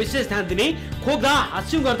सरसफाइमा विशेष ध्यान दिने, खोक्दा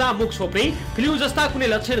हाच्छिउँ गर्दा मुख छोप्ने, फ्लू जस्ता कुनै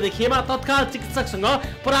लक्षण देखिएमा तत्काल चिकित्सकसँग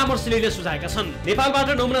परामर्श लिने सुझाएका छन्।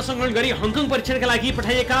 नेपालबाट नमुना संकलन गरी हङकङ परीक्षणका लागि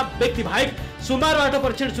पठाइएका व्यक्ति बाहेक सोमबारबाट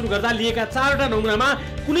परीक्षण सुरु गर्दा लिएका 4वटा नमुनामा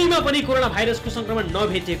कुनैमा पनि कोरोना भाइरसको संक्रमण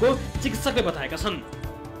नभेटिएको चिकित्सकले बताएका छन्।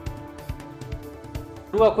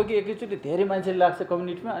 रुगाखोकी एकैचोटि धेरै मान्छेले लाग्छ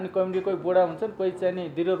कम्युनिटीमा, अनि कम्युनिटी कोही बुढा हुन्छन्, कोही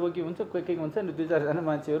चाहिँ दृढ रोगी हुन्छ, कोही हुन्छ नि 2-4 जना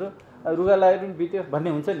मान्छेहरू रुगा लागेर पनि बित्यो भन्ने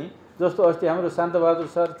हुन्छ नि। जस्तो अस्ति हाम्रो शान्तबहादुर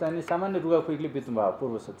सर चाहिँ सामान्य रुगाखोकीले बित्नुभयो,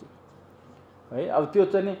 पूर्व सचिव है। अब त्यो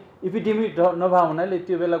चाहिँ इपिडेमिक नभए हुनाले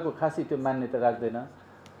त्यो बेलाको खासै त्यो मान्यता राख्दैन।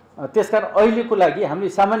 त्यसकारण अहिलेको लागि हामीले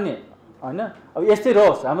सामान्य होइन, अब यस्तै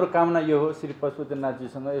रहोस्, हाम्रो कामना यो हो श्री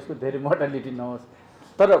पशुपतिनाथजीसँग यसको धेरै मोर्टालिटी नहोस्।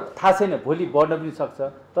 तर थाहा छैन, भोलि बढ्न पनि सक्छ।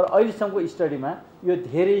 तर अहिलेसम्मको स्टडीमा यो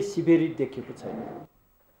धेरै सिभियरिटी देखिएको छैन।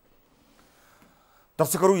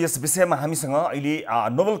 दर्शकहरू, यस विषयमा हामीसँग अहिले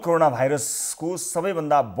नोभल कोरोना भाइरसको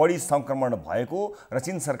सबैभन्दा बढी संक्रमण भएको र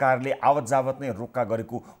चीन सरकारले आवत जावत नै रोक्का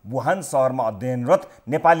गरेको वुहान सहरमा अध्ययनरत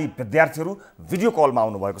नेपाली विद्यार्थीहरू भिडियो कलमा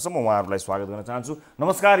आउनुभएको छ। म उहाँहरूलाई स्वागत गर्न चाहन्छु।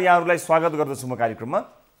 नमस्कार, यहाँहरूलाई स्वागत गर्दछु म कार्यक्रममा।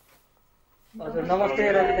 हजुर नमस्ते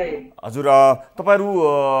रवि दाइ। हजुर,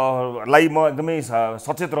 तपाईँहरूलाई म एकदमै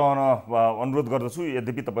सचेत रहन अनुरोध गर्दछु।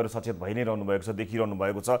 यद्यपि तपाईँहरू सचेत भइ नै रहनु भएको छ, देखिरहनु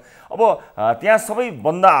भएको छ। अब त्यहाँ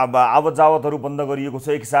सबैभन्दा आवत जावतहरू बन्द गरिएको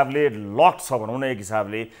छ, एक हिसाबले लक छ भनौँ न एक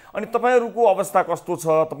हिसाबले। अनि तपाईँहरूको अवस्था कस्तो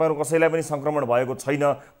छ? तपाईँहरू कसैलाई पनि सङ्क्रमण भएको छैन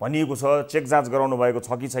भनिएको छ, चेक जाँच गराउनु भएको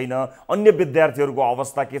छ कि छैन? अन्य विद्यार्थीहरूको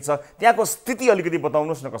अवस्था के छ? त्यहाँको स्थिति अलिकति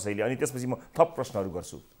बताउनुहोस् न कसैले, अनि त्यसपछि म थप प्रश्नहरू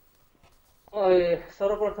गर्छु।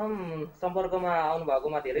 सर्वप्रथम सम्पर्कमा आउनु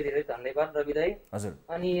भएकोमा धेरै धेरै धन्यवाद रवि दाइ। हजुर।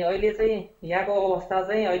 अनि अहिले चाहिँ यहाँको अवस्था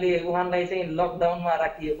चाहिँ अहिले वुहानलाई चाहिँ लकडाउनमा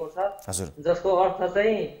राखिएको छ। हजुर। जसको अर्थ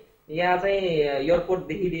चाहिँ यहाँ चाहिँ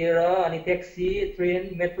एयरपोर्टदेखि लिएर अनि ट्याक्सी,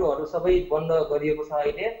 ट्रेन, मेट्रोहरू सबै बन्द गरिएको छ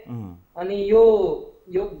अहिले। अनि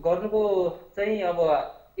यो गर्नुको चाहिँ अब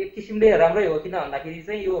एक किसिमले राम्रै हो, किन भन्दाखेरि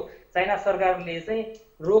चाहिँ यो चाइना सरकारले चाहिँ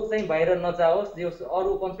रोग चाहिँ बाहिर नजाओस्, जो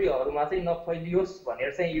अरू कन्ट्रीहरूमा चाहिँ नफैलियोस्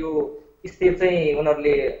भनेर चाहिँ यो स्टेप चाहिँ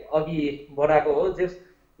उनीहरूले अघि बढाएको हो। जस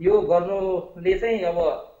यो गर्नुले चाहिँ अब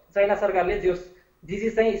चाइना सरकारले जो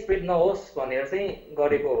डिजिज चाहिँ स्प्रेड नहोस् भनेर चाहिँ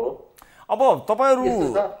गरेको हो। अब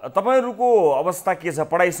तपाईँहरूको अवस्था के छ?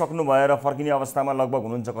 पढाइ सक्नु भएर फर्किने अवस्थामा लगभग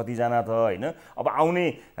हुनुहुन्छ कतिजना त, होइन? अब आउने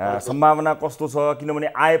सम्भावना कस्तो छ? किनभने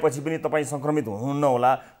आएपछि पनि तपाईँ सङ्क्रमित हुनुहुन्न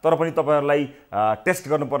होला, तर पनि तपाईँहरूलाई टेस्ट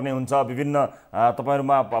गर्नुपर्ने हुन्छ, विभिन्न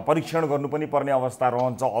तपाईँहरूमा परीक्षण गर्नु पनि पर्ने अवस्था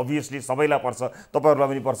रहन्छ। अभियसली सबैलाई पर्छ, तपाईँहरूलाई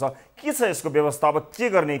पनि पर्छ। के छ यसको व्यवस्था? अब के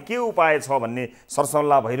गर्ने, के उपाय छ भन्ने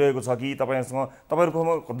सरसल्लाह भइरहेको छ कि तपाईँहरूसँग?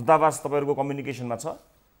 तपाईँहरूको दूतावास तपाईँहरूको कम्युनिकेसनमा छ?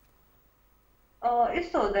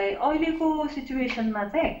 यस्तो हुँदा अहिलेको सिचुएसनमा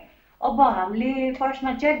चाहिँ अब हामीले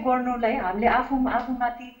फर्स्टमा चेक गर्नुलाई हामीले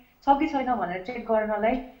आफूमाथि छ कि छैन भनेर चेक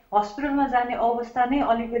गर्नलाई हस्पिटलमा जाने अवस्था नै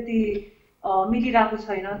अलिकति मिलिरहेको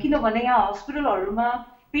छैन। किनभने यहाँ हस्पिटलहरूमा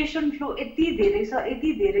पेसेन्ट फ्लो यति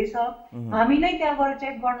धेरै छ, हामी नै त्यहाँ गएर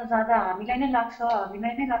चेक गर्न जाँदा हामीलाई नै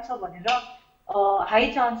लाग्छ भनेर हाई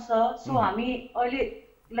चान्स छ। सो हामी अहिले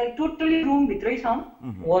लाइक टोटली रुमभित्रै छौँ।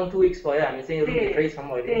 1-2 विक्स भयो हामी चाहिँ रुमभित्रै छौँ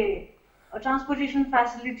अहिले। ट्रान्सपोर्टेसन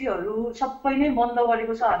फेसिलिटीहरू सबै नै बन्द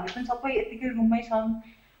गरेको छ, हामी पनि सबै यतिकै रुममै छौँ।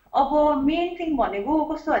 अब मेन थिङ भनेको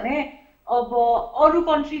कस्तो भने अब अरू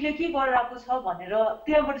कन्ट्रीले के गरिरहेको छ भनेर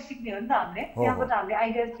त्यहाँबाट सिक्ने हो नि त हामीले, त्यहाँबाट हामीले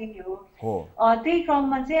आइडिया लिने हो। त्यही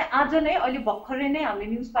क्रममा चाहिँ आज नै अहिले भर्खरै नै हामीले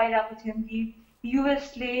न्युज पाइरहेको थियौँ कि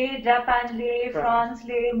युएसले, जापानले,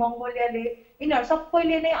 फ्रान्सले, मङ्गोलियाले यिनीहरू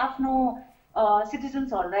सबैले नै आफ्नो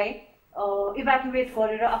सिटिजन्सहरूलाई इभ्याकुएट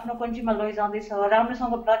गरेर आफ्नो कन्ट्रीमा लैजाँदैछ।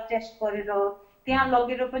 राम्रोसँग ब्लड टेस्ट गरेर त्यहाँ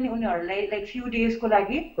लगेर पनि उनीहरूलाई लाइक फ्यु डेजको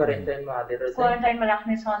लागि क्वारेन्टाइनमा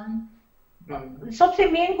राख्नेछन्।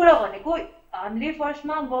 सबसे मेन कुरा भनेको हामीले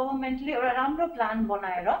फर्स्टमा गभर्मेन्टले एउटा राम्रो प्लान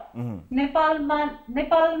बनाएर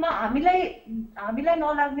नेपालमा हामीलाई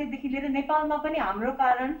नलाग्नेदेखि लिएर नेपालमा पनि हाम्रो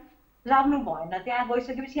कारण लाग्नु भएन। त्यहाँ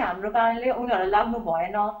गइसकेपछि हाम्रो कारणले उनीहरूलाई लाग्नु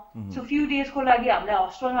भएन। सो फ्यु डेजको लागि हामीले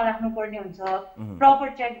हस्पिटलमा राख्नुपर्ने हुन्छ, प्रपर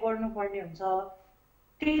चेक गर्नुपर्ने हुन्छ।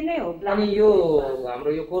 त्यही नै हो। अनि यो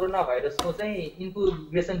हाम्रो यो कोरोना भाइरसको चाहिँ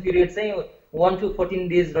इन्क्युबेसन पिरियड चाहिँ 1 to 14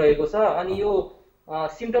 डेज रहेको छ। अनि यो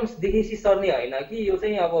सिम्टम्स देखेपछि सर्ने होइन कि यो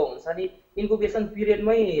चाहिँ अब हुन्छ नि इन्क्युबेसन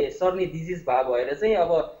पिरियडमै सर्ने डिजिज भएर चाहिँ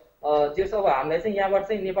अब जस अब हामीलाई चाहिँ यहाँबाट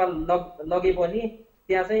चाहिँ नेपाल लगे पनि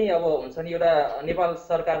त्यहाँ चाहिँ अब हुन्छ नि एउटा नेपाल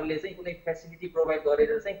सरकारले चाहिँ कुनै फेसिलिटी प्रोभाइड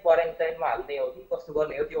गरेर चाहिँ क्वारेन्टाइनमा हाल्ने हो कि कस्तो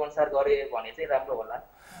गर्ने हो, त्यो अनुसार गरे भने चाहिँ राम्रो होला।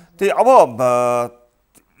 त्यही अब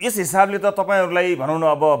यस हिसाबले त तपाईँहरूलाई भनौँ न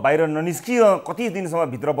अब बाहिर ननिस्किन कति दिनसम्म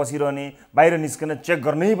भित्र बसिरहने, बाहिर निस्किन चेक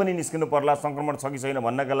गर्नै पनि निस्किनु पर्ला सङ्क्रमण छ कि छैन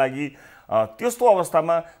भन्नका लागि। त्यस्तो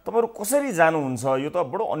अवस्थामा तपाईँहरू कसरी जानुहुन्छ? यो त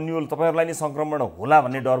बडो अन्यल। तपाईँहरूलाई नै सङ्क्रमण होला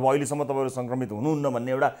भन्ने डर भयो। अहिलेसम्म तपाईँहरू सङ्क्रमित हुनुहुन्न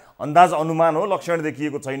भन्ने एउटा अन्दाज अनुमान हो, लक्षण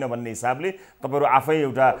देखिएको छैन भन्ने हिसाबले। तपाईँहरू आफै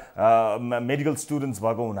एउटा मेडिकल स्टुडेन्ट्स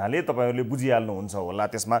भएको हुनाले तपाईँहरूले बुझिहाल्नुहुन्छ होला,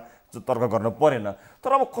 त्यसमा तर्क गर्न परेन।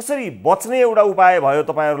 तर अब कसरी बच्ने एउटा उपाय भयो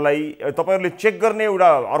तपाईँहरूले चेक गर्ने एउटा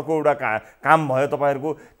अर्को एउटा काम भयो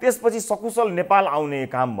तपाईँहरूको, त्यसपछि सकुशल नेपाल आउने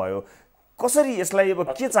काम भयो। कसरी यसलाई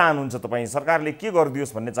अब के चाहनुहुन्छ तपाईँ? सरकारले के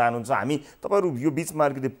गरिदियोस् भन्ने चाहनुहुन्छ? हामी तपाईँहरू यो बिचमा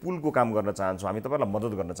अलिकति पुलको काम गर्न चाहन्छौँ, हामी तपाईँहरूलाई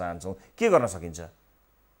मद्दत गर्न चाहन्छौँ। के गर्न सकिन्छ?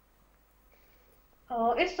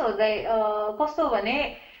 यस्तो हुँदै कस्तो भने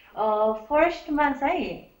फर्स्टमा चाहिँ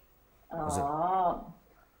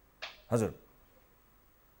हजुर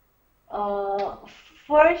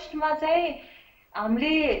फर्स्टमा चाहिँ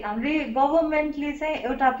हामीले गभर्मेन्टले चाहिँ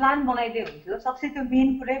एउटा प्लान बनाइदियो हुन्थ्यो। सबसे त्यो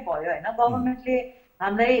मेन कुरै भयो होइन। गभर्मेन्टले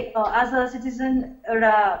हामीलाई एज अ सिटिजन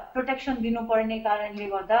एउटा प्रोटेक्सन दिनुपर्ने कारणले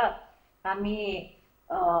गर्दा हामी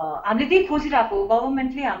हामीले त्यही खोजिरहेको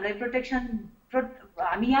गभर्मेन्टले हामीलाई प्रोटेक्सन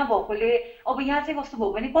हामी यहाँ भएकोले अब यहाँ चाहिँ कस्तो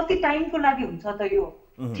भयो भने कति टाइमको लागि हुन्छ त यो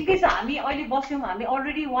ठिकै छ हामी अहिले बस्यौँ हामी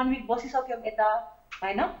अलरेडी 1 विक बसिसक्यौँ यता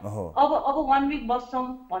होइन अब 1 विक बस्छौँ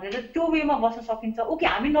भनेर त्यो वेमा बस्न सकिन्छ ओके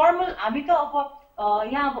हामी नर्मल हामी त अब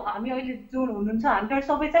यहाँ हामी अहिले जो हुनुहुन्छ हामी त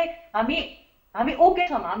सबै चाहिँ हामी ओके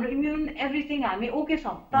छौँ हाम्रो इम्युन एभ्रिथिङ हामी ओके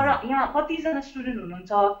छौँ तर यहाँ कतिजना स्टुडेन्ट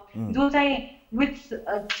हुनुहुन्छ जो चाहिँ विथ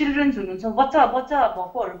चिल्ड्रेन्स हुनुहुन्छ बच्चा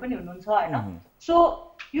भएकोहरू पनि हुनुहुन्छ होइन सो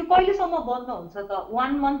यो कहिलेसम्म बन्द हुन्छ त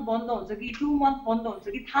 1 मन्थ बन्द हुन्छ कि 2 मन्थ बन्द हुन्छ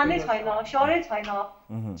कि थाहा नै छैन स्योरै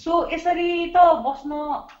छैन सो यसरी त बस्न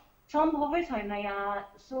सम्भवै छैन यहाँ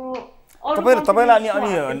सो तपाईलाई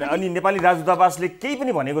अनि नेपाली राजदूतावासले केही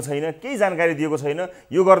पनि भनेको छैन केही जानकारी दिएको छैन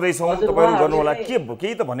यो गर्दैछौँ तपाईहरु गर्नु होला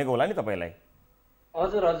केही त भनेको होला नि तपाईलाई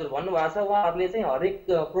हजुर भन्नुभएको छ उहाँहरूले चाहिँ हरेक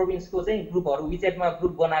प्रोभिन्सको चाहिँ ग्रुपहरू विचेटमा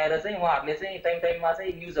ग्रुप बनाएर चाहिँ उहाँहरूले चाहिँ टाइममा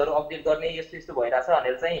चाहिँ न्युजहरू अपडेट गर्ने यस्तो यस्तो भइरहेछ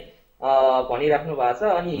भनेर चाहिँ भनिराख्नु भएको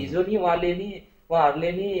छ अनि हिजो नि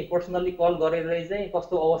उहाँहरूले नि पर्सनल्ली कल गरेर चाहिँ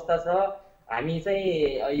कस्तो अवस्था छ हामी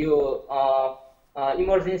चाहिँ यो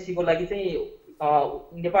इमर्जेन्सीको लागि चाहिँ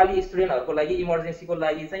नेपाली स्टुडेन्टहरूको लागि इमर्जेन्सीको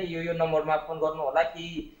लागि चाहिँ यो नम्बरमा फोन गर्नु होला कि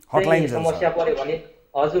समस्या पर्यो भने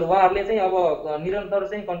हजुर उहाँहरूले चाहिँ अब निरन्तर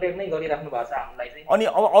चाहिँ कन्ट्याक्ट नै गरिराख्नु भएको छ हामीलाई चाहिँ अनि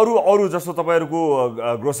अब अरू जस्तो तपाईहरुको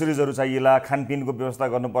ग्रोसरिजहरु चाहिएला खानपिनको व्यवस्था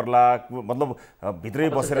गर्नु पर्ला मतलब भित्रै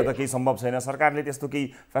बसेर त केही सम्भव छैन सरकारले त्यस्तो केही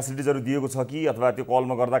फ्यासिलिटिजहरु दिएको छ कि अथवा त्यो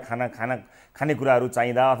कलमा गर्दा खाने कुराहरु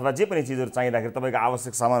चाहिँदा अथवा जे पनि चीजहरु चाहिँदाखेरि तपाईको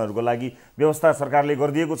आवश्यक सामानहरुको लागि व्यवस्था सरकारले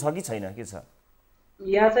गरिदिएको छ कि छैन के छ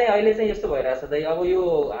यहाँ चाहिँ अहिले चाहिँ यस्तो भइरहेछ दाइ अब यो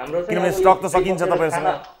हाम्रो चाहिँ स्टक त सकिन्छ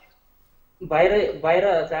तपाईहरुसँग बाहिर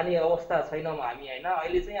जाने अवस्था छैनौँ हामी होइन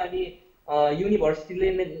अहिले चाहिँ अनि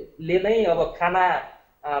युनिभर्सिटीले नै अब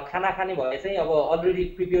खाना खाने भए चाहिँ अब अलरेडी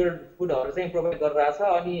प्रिपेयर्ड फुडहरू चाहिँ प्रोभाइड गरिरहेछ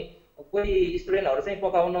अनि कोही स्टुडेन्टहरू चाहिँ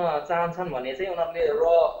पकाउन चाहन्छन् भने चाहिँ उनीहरूले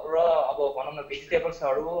र अब भनौँ न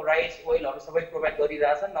भेजिटेबल्सहरू राइस ओइलहरू सबै प्रोभाइड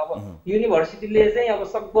गरिरहेछन् अब युनिभर्सिटीले चाहिँ अब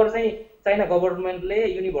सकभर चाहिँ चाइना गभर्मेन्टले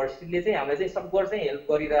युनिभर्सिटीले चाहिँ हामीलाई चाहिँ सकभर चाहिँ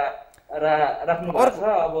हेल्प गरिराख्नु भएको छ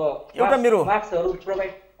अब मार्क्सहरू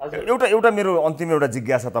प्रोभाइड एउटा मेरो अन्तिम एउटा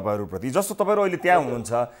जिज्ञासा तपाईहरुप्रति जस्तो तपाईहरु अहिले त्यहाँ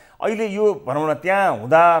हुनुहुन्छ अहिले यो भनौँ न त्यहाँ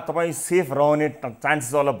हुँदा तपाई सेफ रहने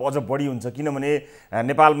चान्सेस अझ बढी हुन्छ किनभने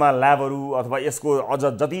नेपालमा ल्याबहरु अथवा यसको अझ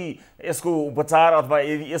जति यसको उपचार अथवा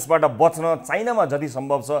यसबाट बच्न चाइनामा जति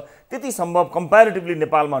सम्भव छ त्यति सम्भव कम्प्यारेटिभली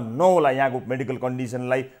नेपालमा नहोला यहाँको मेडिकल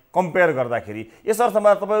कन्डिसनलाई कम्पेयर गर्दाखेरि यस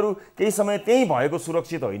अर्थमा तपाईहरु केही समय त्यही भएको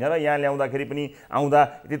सुरक्षित होइन र यहाँ ल्याउँदाखेरि पनि आउँदा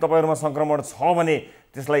यदि तपाईहरुमा संक्रमण छ भने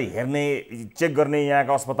त्यसलाई हेर्ने चेक गर्ने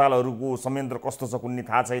यहाँका अस्पतालहरुको संयन्त्र कस्तो छ कुन्नी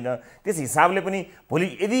थाहा छैन त्यस हिसाबले पनि भोलि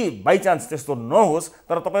यदि बाइ चान्स त्यस्तो नहोस्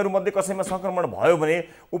तर तपाईहरु मध्ये कसैमा संक्रमण भयो भने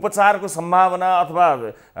उपचारको सम्भावना अथवा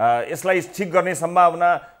यसलाई ठीक गर्ने सम्भावना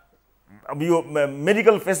अब यो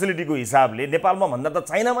मेडिकल फेसिलिटीको हिसाबले नेपालमा भन्दा त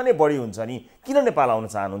चाइनामा नै बढी हुन्छ नि किन नेपाल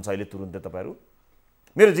आउन चाहनुहुन्छ अहिले तुरुन्तै तपाईहरु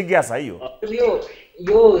मेरो जिज्ञासा है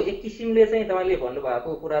यो एक किसिमले चाहिँ तपाईले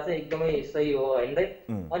भन्नुभएको कुरा चाहिँ एकदमै सही हो हैन दाइ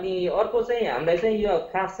अनि अर्को चाहिँ हामीलाई चाहिँ यो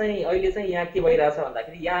खास चाहिँ अहिले चाहिँ यहाँ के भइरहेछ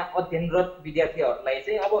भन्दाखेरि यहाँ अध्ययनरत विद्यार्थीहरूलाई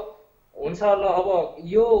चाहिँ अब हुन्छ ल अब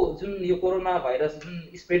यो जुन यो कोरोना भाइरस जुन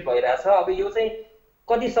स्प्रेड भइरहेछ अब यो चाहिँ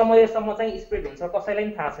कति समयसम्म चाहिँ स्प्रेड हुन्छ कसैलाई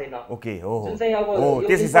पनि थाहा छैन ओके हो जुन चाहिँ अब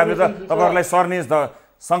त्यस हिसाबले त तपाईहरुलाई सर्ने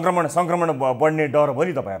संक्रमण बढ्ने डर हो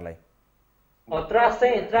नि तपाईहरुलाई त्रास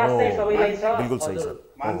चाहिँ सबैलाई छ बिल्कुल सही छ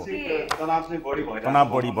मानसिक तनाव चाहिँ बढी भयो तनाव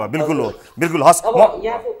बढी भयो बिल्कुल हो बिल्कुल हस्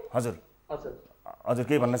हजुर हजुर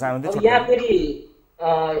के भन्न चाहनुहुन्थ्यो यहाँ फेरि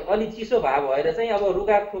अलि चिसो भएर चाहिँ अब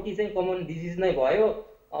रुगाखोकी चाहिँ कमन डिजिज नै भयो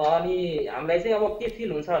अनि हामीलाई चाहिँ अब के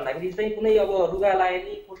फिल हुन्छ भन्दाखेरि चाहिँ कुनै अब रुगा लाए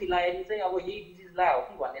नि खोकी लाए नि चाहिँ अब यही डिजिज ला हो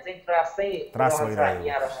कि भन्ने चाहिँ त्रास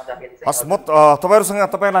भइरहेको हस् म तपाईहरुसँग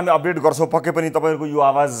तपाईहरुलाई हामी अपडेट गर्छौं पक्कै पनि तपाईहरुको यो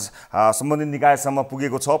आवाज सम्बन्धित निकायसम्म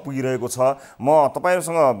पुगिरहेको छ म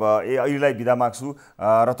तपाईहरुसँग अहिलेलाई बिदा माग्छु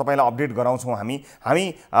र तपाईलाई अपडेट गराउँछौं हामी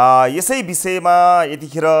यसै विषयमा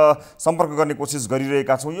यतिखेर सम्पर्क गर्ने कोसिस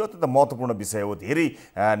गरिरहेका छौं यो अत्यन्त महत्त्वपूर्ण विषय हो धेरै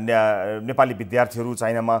नेपाली विद्यार्थीहरु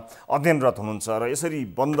चाइनामा अध्ययनरत हुनुहुन्छ र यसरी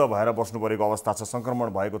बन्द भएर बस्नु परेको अवस्था छ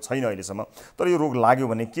संक्रमण भएको छैन अहिलेसम्म तर यो रोग लाग्यो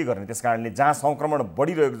भने के गर्ने त्यसकारणले जहाँ संक्रमण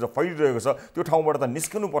बढिरहेको छ फैलिरहेको छ त्यो ठाउँबाट त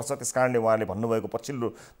निस्कनुपर्छ त्यसकारणले उहाँले भन्नुभएको पछिल्लो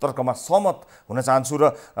तर्कमा सहमत हुन चाहन्छु र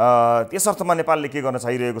त्यस अर्थमा नेपालले के गर्न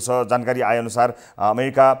चाहिरहेको छ जानकारी आएअनुसार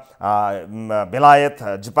अमेरिका बेलायत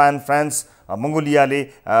जापान फ्रान्स मंगोलियाले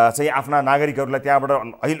चाहिँ आफ्ना नागरिकहरूलाई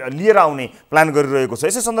त्यहाँबाट लिएर आउने प्लान गरिरहेको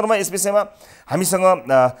छ यसै सन्दर्भमा यस विषयमा हामीसँग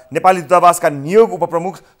नेपाली दूतावासका नियोग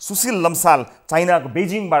उपप्रमुख सुशील लम्साल चाइनाको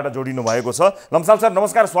बेजिङबाट जोडिनु भएको छ लम्साल सर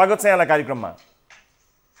नमस्कार स्वागत छ यहाँलाई कार्यक्रममा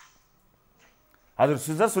हजुर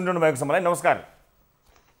सुशील सुनिरहनु भएको छ मलाई नमस्कार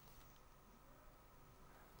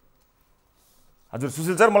हजुर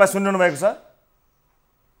सुशील सर मलाई सुनिरहनु भएको छ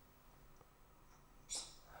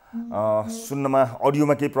सुन्नमा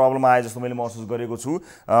अडियोमा केही प्रब्लम आए जस्तो मैले महसुस गरेको छु।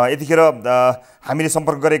 यतिखेर हामीले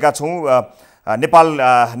सम्पर्क गरेका छौँ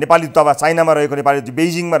नेपाली दूतावास चाइनामा रहेको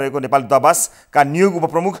बेइजिङमा रहेको नेपाली दूतावासका नियोग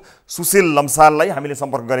उपप्रमुख सुशील लम्साललाई हामीले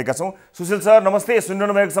सम्पर्क गरेका छौँ। सुशील सर नमस्ते,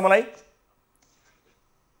 सुनिरहनु भएको छ मलाई?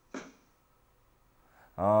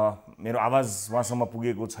 मेरो आवाज उहाँसम्म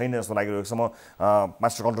पुगेको छैन जस्तो लागिरहेको छ। म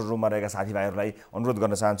मास्टर कन्ट्रोल रुममा रहेका साथीभाइहरूलाई अनुरोध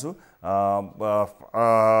गर्न चाहन्छु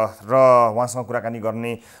र उहाँसँग कुराकानी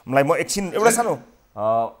गर्ने मलाई म एकछिन एउटा सानो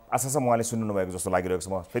आशा छ उहाँले सुन्नु भएको जस्तो लागिरहेको छ।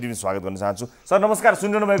 म फेरि पनि स्वागत गर्न चाहन्छु। सर नमस्कार,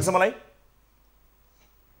 सुनिरहनु भएको छ मलाई?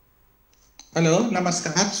 हेलो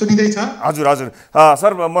नमस्कार, सुनिँदैछ? हजुर हजुर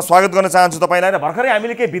सर, म स्वागत गर्न चाहन्छु तपाईँलाई। र भर्खरै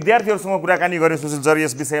हामीले केही विद्यार्थीहरूसँग कुराकानी गऱ्यौँ सुशील सर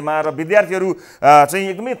यस विषयमा, र विद्यार्थीहरू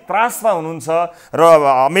चाहिँ एकदमै त्रासमा हुनुहुन्छ र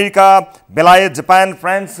अमेरिका, बेलायत, जापान,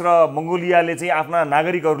 फ्रान्स र मङ्गोलियाले चाहिँ आफ्ना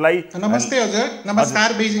नागरिकहरूलाई नमस्ते हजुर, नमस्कार,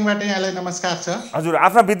 बेइजिङबाट यहाँलाई नमस्कार छ। हजुर,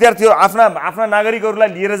 आफ्ना विद्यार्थीहरू आफ्ना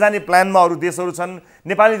नागरिकहरूलाई लिएर जाने प्लानमा अरू देशहरू छन्।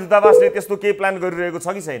 नेपाली दूतावासले त्यस्तो केही प्लान गरिरहेको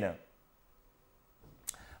छ कि छैन?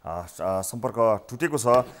 सम्पर्क टुटेको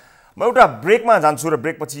छ। म एउटा ब्रेकमा जान्छु र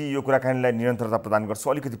ब्रेकपछि यो कुराकानीलाई निरन्तरता प्रदान गर्छु।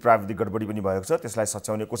 अलिकति प्राविधिक गडबडी पनि भएको छ, त्यसलाई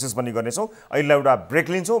सच्याउने कोसिस पनि गर्नेछौँ। अहिले एउटा ब्रेक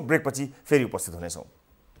लिन्छौँ, ब्रेकपछि फेरि उपस्थित हुनेछौँ।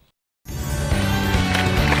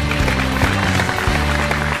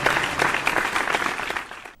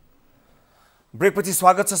 ब्रेकपछि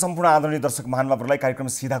स्वागत छ सम्पूर्ण आदरणीय दर्शक महानुभावहरूलाई। कार्यक्रम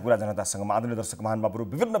सिधा कुरा जनतासँग आदरणीय दर्शक महानुभावहरू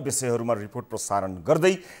विभिन्न विषयहरूमा रिपोर्ट प्रसारण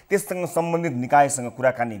गर्दै त्यससँग सम्बन्धित निकायसँग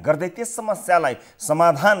कुराकानी गर्दै त्यस समस्यालाई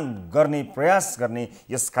समाधान गर्ने प्रयास गर्ने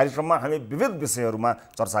यस कार्यक्रममा हामी विविध विषयहरूमा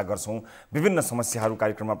चर्चा गर्छौँ, विभिन्न समस्याहरू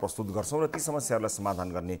कार्यक्रममा प्रस्तुत गर्छौँ र ती समस्याहरूलाई समाधान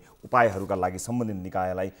गर्ने उपायहरूका लागि सम्बन्धित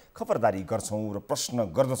निकायलाई खबरदारी गर्छौँ र प्रश्न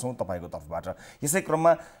गर्दछौँ तपाईँको तर्फबाट। यसै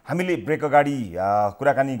क्रममा हामीले ब्रेक अगाडि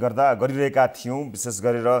कुराकानी गरिरहेका थियौँ विशेष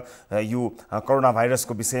गरेर यो कोरोना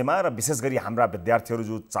भाइरसको विषयमा र विशेष गरी हाम्रा विद्यार्थीहरू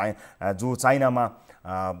जो चाइनामा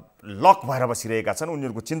लक भएर बसिरहेका छन्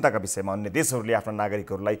उनीहरूको चिन्ताका विषयमा अन्य देशहरूले आफ्ना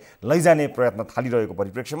नागरिकहरूलाई लैजाने प्रयत्न थालिरहेको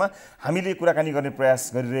परिप्रेक्ष्यमा हामीले कुराकानी गर्ने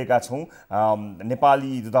प्रयास गरिरहेका छौँ।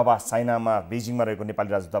 नेपाली दूतावास चाइनामा बेइजिङमा रहेको नेपाली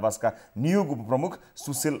राजदूतावासका नियोग उपप्रमुख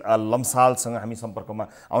सुशील लम्सालसँग हामी सम्पर्कमा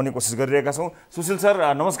आउने कोसिस गरिरहेका छौँ। सुशील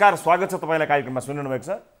सर नमस्कार, स्वागत छ तपाईँलाई कार्यक्रममा। सुनिरहनु भएको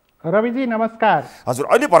छ? रविजी नमस्कार। हजुर,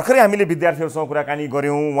 अहिले भर्खरै हामीले विद्यार्थीहरूसँग कुराकानी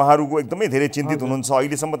गऱ्यौँ, उहाँहरूको एकदमै धेरै चिन्तित हुनुहुन्छ।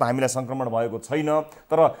 अहिलेसम्म त हामीलाई सङ्क्रमण भएको छैन,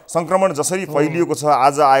 तर सङ्क्रमण जसरी फैलिएको छ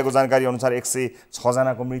आज आएको जानकारी अनुसार 106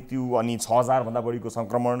 जनाको मृत्यु अनि 6000 भन्दा बढीको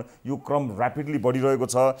सङ्क्रमण, यो क्रम ऱ्यापिडली बढिरहेको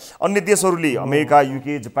छ। अन्य देशहरूले अमेरिका,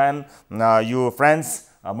 युके, जापान, यो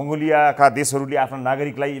फ्रान्स, मङ्गोलियाका देशहरूले आफ्ना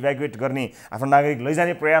नागरिकलाई इभ्याकुएट गर्ने, आफ्ना नागरिक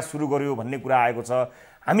लैजाने प्रयास सुरु गर्यो भन्ने कुरा आएको छ।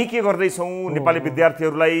 हामी के गर्दैछौँ? नेपाली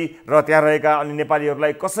विद्यार्थीहरूलाई र त्यहाँ रहेका अन्य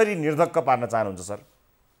नेपालीहरूलाई कसरी निर्धक्क पार्न चाहनुहुन्छ सर?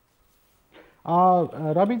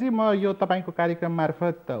 रविजी, म यो तपाईँको कार्यक्रम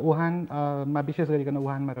मार्फत वुहानमा विशेष गरिकन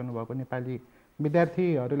वुहानमा रहनुभएको नेपाली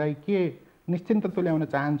विद्यार्थीहरूलाई के निश्चिन्त तुल्याउन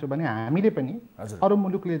चाहन्छु भने हामीले पनि अरू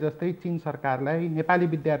मुलुकले जस्तै चीन सरकारलाई नेपाली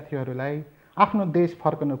विद्यार्थीहरूलाई आफ्नो देश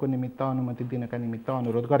फर्कनको निमित्त अनुमति दिनका निमित्त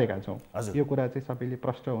अनुरोध गरेका छौँ। यो कुरा चाहिँ सबैले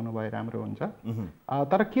प्रष्ट हुनुभए राम्रो हुन्छ।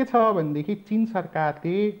 तर के छ भनेदेखि चीन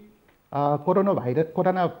सरकारले कोरोना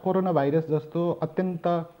भाइरस जस्तो अत्यन्त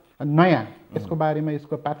नयाँ, यसको बारेमा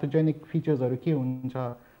यसको प्याथोजेनिक फिचर्सहरू के हुन्छ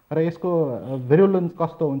र यसको भिरुलेन्स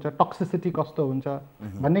कस्तो हुन्छ, टक्सिसिटी कस्तो हुन्छ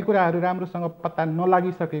भन्ने कुराहरू राम्रोसँग पत्ता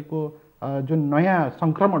नलागिसकेको जुन नयाँ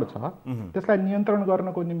सङ्क्रमण छ त्यसलाई नियन्त्रण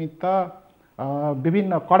गर्नको निमित्त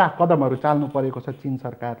विभिन्न कडा कदमहरू चाल्नु परेको छ चीन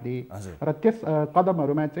सरकारले र त्यस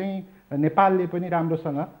कदमहरूमा चाहिँ नेपालले पनि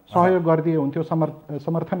राम्रोसँग सहयोग गरिदिए हुन्थ्यो,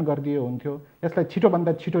 समर्थन गरिदिए हुन्थ्यो, यसलाई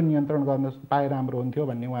छिटोभन्दा छिटो नियन्त्रण गर्न पाए राम्रो हुन्थ्यो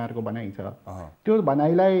भन्ने उहाँहरूको भनाइ छ। त्यो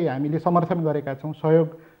भनाइलाई हामीले समर्थन गरेका छौँ, सहयोग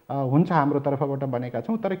हुन्छ हाम्रो तर्फबाट भनेका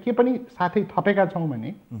छौँ। तर के पनि साथै थपेका छौँ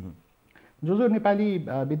भने जो नेपाली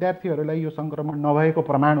विद्यार्थीहरूलाई यो सङ्क्रमण नभएको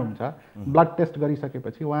प्रमाण हुन्छ, ब्लड टेस्ट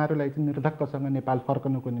गरिसकेपछि उहाँहरूलाई चाहिँ निर्धक्कसँग नेपाल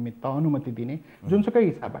फर्कनुको निमित्त अनुमति दिने, जुनसुकै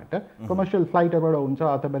हिसाबबाट कमर्सियल फ्लाइटबाट हुन्छ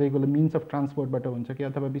अथवा रेगुलर मिन्स अफ ट्रान्सपोर्टबाट हुन्छ कि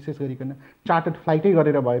अथवा विशेष गरिकन चार्टर्ड फ्लाइटै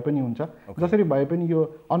गरेर भए पनि हुन्छ, जसरी भए पनि यो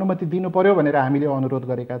अनुमति दिनु पर्यो भनेर हामीले अनुरोध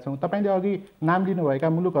गरेका छौँ। तपाईँले अघि नाम लिनुभएका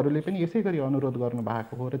मुलुकहरूले पनि यसै गरी अनुरोध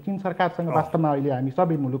गर्नुभएको हो र चीन सरकारसँग वास्तवमा अहिले हामी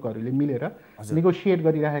सबै मुलुकहरूले मिलेर नेगोसिएट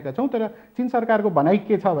गरिरहेका छौँ। तर चीन सरकारको भनाइ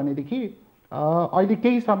के छ भनेदेखि अहिले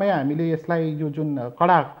केही समय हामीले यसलाई यो जुन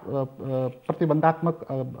कडा प्रतिबन्धात्मक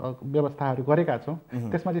व्यवस्थाहरू गरेका छौँ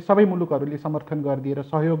त्यसमा चाहिँ सबै मुलुकहरूले समर्थन गरिदिएर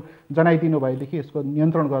सहयोग जनाइदिनु भएदेखि यसको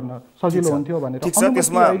नियन्त्रण गर्न सजिलो हुन्थ्यो भनेर।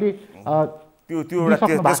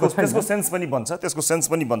 त्यसको सेन्स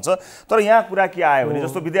पनि बन्छ तर यहाँ कुरा के आयो भने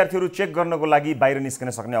जस्तो विद्यार्थीहरू चेक गर्नको लागि बाहिर निस्कन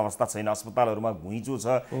सक्ने अवस्था छैन, अस्पतालहरूमा घुइँचो छ,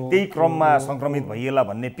 त्यही क्रममा संक्रमित भइएला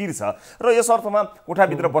भन्ने पिर छ र यस अर्थमा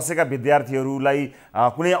कोठाभित्र बसेका विद्यार्थीहरूलाई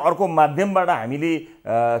कुनै अर्को माध्यमबाट हामीले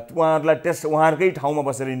उहाँहरूलाई टेस्ट उहाँहरूकै ठाउँमा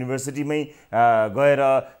बसेर युनिभर्सिटीमै गएर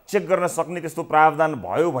चेक गर्न सक्ने त्यस्तो प्रावधान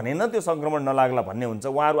भयो भने न त्यो संक्रमण नलाग्ला भन्ने हुन्छ।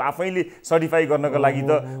 उहाँहरू आफैले सर्टिफाई गर्नको लागि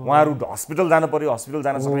त उहाँहरू हस्पिटल जानु पर्यो, हस्पिटल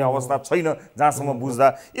जान सक्ने अवस्था छैन जहाँसम्म बुझ्दा।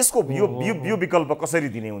 यसको यो विकल्प कसरी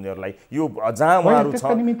दिने उनीहरूलाई, यो जहाँ उहाँहरू छ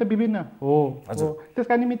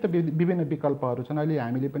त्यसका निमित्त विभिन्न विकल्पहरू छन्। अहिले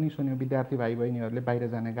हामीले पनि सुन्यौँ विद्यार्थी भाइ बहिनीहरूले बाहिर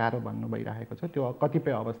जान गाह्रो भन्नु भइरहेको छ। त्यो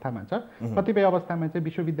कतिपय अवस्थामा छ, कतिपय अवस्थामा चाहिँ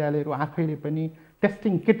विश्वविद्यालयहरू आफैले पनि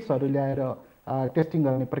टेस्टिङ किट्सहरू ल्याएर टेस्टिङ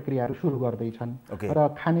गर्ने प्रक्रियाहरू सुरु गर्दैछन् र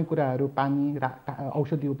खानेकुराहरू, पानी,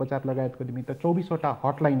 औषधि उपचार लगायतको निमित्त 24वटा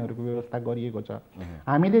हटलाइनहरूको व्यवस्था गरिएको छ।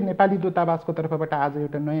 हामीले नेपाली दूतावासको तर्फबाट आज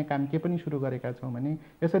एउटा नयाँ काम के पनि सुरु गरेका छौँ भने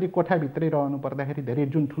यसरी कोठाभित्रै रहनु पर्दाखेरि धेरै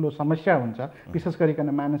जुन ठुलो समस्या हुन्छ, विशेष गरिकन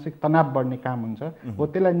मानसिक तनाव बढ्ने काम हुन्छ, हो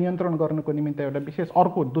त्यसलाई नियन्त्रण गर्नको निमित्त एउटा विशेष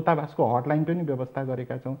अर्को दूतावासको हटलाइन पनि व्यवस्था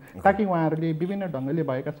गरेका छौँ ताकि उहाँहरूले विभिन्न ढङ्गले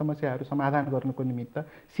भएका समस्याहरू समाधान गर्नको निमित्त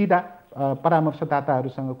सिधा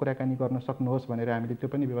परामर्शदाताहरूसँग कुराकानी गर्न सक्नुहोस् भनेर हामीले त्यो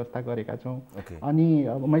पनि व्यवस्था गरेका छौँ। अनि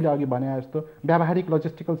मैले अघि भने जस्तो व्यावहारिक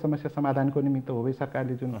लजिस्टिकल समस्या समाधानको निमित्त हुबे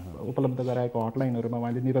सरकारले जुन उपलब्ध गराएको हटलाइनहरूमा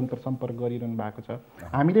उहाँले निरन्तर सम्पर्क गरिरहनु भएको छ।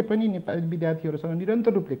 हामीले पनि नेपाली विद्यार्थीहरूसँग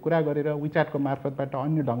निरन्तर रूपले कुरा गरेर विचाटको मार्फतबाट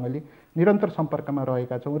अन्य ढङ्गले निरन्तर सम्पर्कमा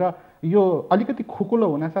रहेका छौँ र यो अलिकति खुकुलो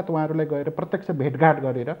हुनासाथ उहाँहरूलाई गएर प्रत्यक्ष भेटघाट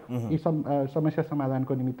गरेर यी समस्या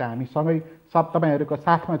समाधानको निमित्त हामी सँगै तपाईँहरूको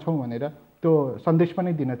साथमा छौँ भनेर त्यो सन्देश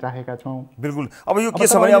पनि दिन चाहेका छौँ। बिल्कुल। अब यो के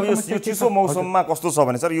छ भने अब यो चिसो मौसममा कस्तो छ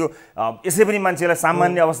भने सर, यो यसै पनि मान्छेलाई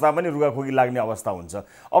सामान्य अवस्था पनि रुगाखोकी लाग्ने अवस्था हुन्छ।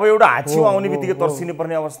 अब एउटा हाच्छिउ आउने बित्तिकै तर्सिनु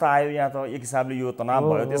पर्ने अवस्था आयो यहाँ त। एक हिसाबले यो तनाव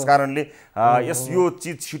भयो, त्यस कारणले यो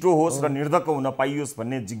चिज छिटो होस् र निर्धक्क हुन पाइयोस्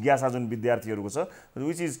भन्ने जिज्ञासा जुन विद्यार्थीहरूको छ,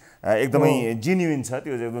 विच इज एकदमै जेन्युइन छ,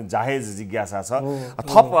 त्यो एकदम जाहेज जिज्ञासा छ।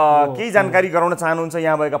 थप केही जानकारी गराउन चाहनुहुन्छ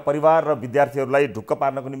यहाँ भएका परिवार र विद्यार्थीहरूलाई ढुक्क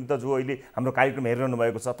पार्नको निमित्त जो अहिले हाम्रो कार्यक्रम हेरिरहनु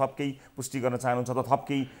भएको छ, थप केही गर्न चाहनुहुन्छ त? थप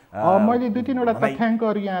केही मैले दुई तीनवटा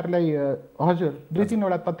तथ्याङ्कहरू यहाँहरूलाई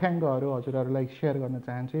हजुरहरूलाई सेयर गर्न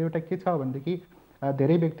चाहन्छु। एउटा के छ भनेदेखि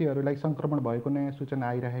धेरै व्यक्तिहरूलाई सङ्क्रमण भएको नयाँ सूचना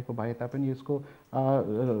आइरहेको भए तापनि यसको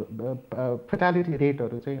फेटालिटी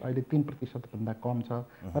रेटहरू चाहिँ अहिले 3% कम छ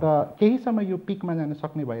र केही समय यो पिकमा जान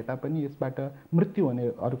सक्ने भए तापनि यसबाट मृत्यु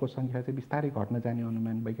हुनेहरूको सङ्ख्या चाहिँ बिस्तारै घट्न जाने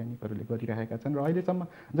अनुमान वैज्ञानिकहरूले गरिरहेका छन्। र अहिलेसम्म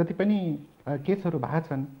जति पनि केसहरू भएको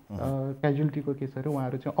छन्, क्याजुअलिटीको केसहरू,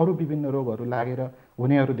 उहाँहरू चाहिँ अरू विभिन्न रोगहरू लागेर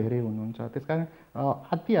हुनेहरू धेरै हुनुहुन्छ। त्यसकारण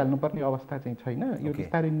आत्तिहाल्नुपर्ने अवस्था चाहिँ छैन, यो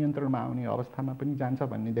बिस्तारै नियन्त्रणमा आउने अवस्थामा पनि जान्छ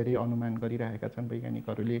भन्ने धेरै अनुमान गरिरहेका छन्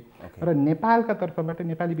वैज्ञानिकहरूले। र नेपालका तर्फबाट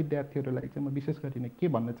नेपाली विद्यार्थीहरूलाई चाहिँ म विशेष गरी के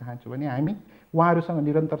भन्न चाहन्छु भने हामी उहाँहरूसँग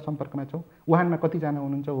निरन्तर सम्पर्कमा छौँ। वुहानमा कतिजना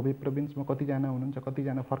हुनुहुन्छ, हुबे प्रोभिन्समा कतिजना हुनुहुन्छ,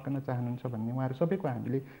 कतिजना फर्कन चाहनुहुन्छ भन्ने उहाँहरू सबैको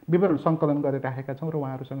हामीले विवरण सङ्कलन गरेर राखेका छौँ र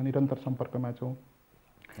उहाँहरूसँग निरन्तर सम्पर्कमा छौँ।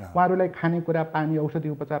 उहाँहरूलाई खानेकुरा, पानी, औषधि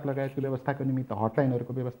उपचार लगायतको व्यवस्थाको निमित्त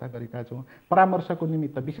हटलाइनहरूको व्यवस्था गरेका छौँ। परामर्शको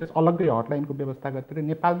निमित्त विशेष अलग्गै हटलाइनको व्यवस्था गरेर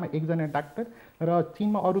नेपालमा 1जना डाक्टर र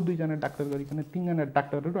चीनमा अरू 2जना डाक्टर गरिकन 3जना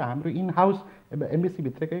डाक्टरहरू हाम्रो इन हाउस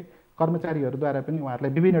एम्बेसीभित्रकै कर्मचारीहरूद्वारा पनि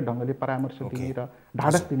उहाँहरूलाई विभिन्न ढङ्गले परामर्श दिने र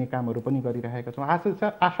ढाडस दिने कामहरू पनि गरिरहेका छौँ।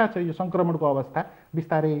 आशा छ यो सङ्क्रमणको अवस्था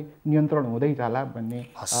बिस्तारै नियन्त्रण हुँदै जाला भन्ने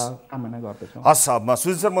कामना गर्दछौँ। हस्,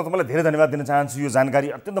 सुजित सर, म तपाईँलाई धेरै धन्यवाद दिन चाहन्छु। यो जानकारी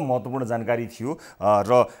अत्यन्त महत्त्वपूर्ण जानकारी थियो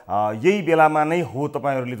र यही बेलामा नै हो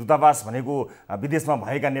तपाईँहरूले दूतावास भनेको विदेशमा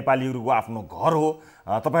भएका नेपालीहरूको आफ्नो घर हो।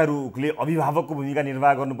 तपाईँहरूले अभिभावकको भूमिका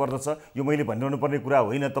निर्वाह गर्नुपर्दछ। यो मैले भनिरहनु पर्ने कुरा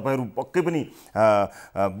होइन, तपाईँहरू पक्कै पनि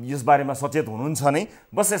यसबारेमा सचेत हुनुहुन्छ नै।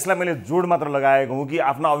 बस यसलाई मैले जोड मात्र लगाएको हुँ कि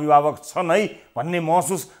आफ्ना अभिभावक छन् है भन्ने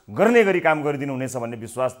महसुस गर्ने गरी काम गरिदिनु हुनेछ भन्ने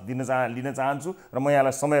विश्वास लिन चाहन्छु र म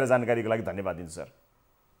यहाँलाई समय र जानकारीको लागि धन्यवाद दिन्छु सर।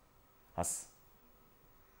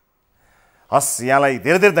 हस्, यहाँलाई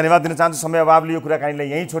धेरै धेरै धन्यवाद दिन चाहन्छु। समय अभावले यो कुराकानीलाई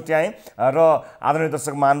यहीँ छुट्याएँ र आदरणीय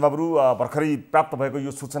दर्शक महानुभावहरू, भर्खरै प्राप्त भएको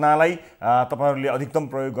यो सूचनालाई तपाईँहरूले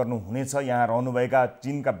अधिकतम प्रयोग गर्नुहुनेछ। यहाँ रहनुभएका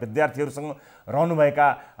चीनका विद्यार्थीहरूसँग रहनुभएका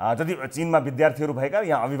जति चीनमा विद्यार्थीहरू भएका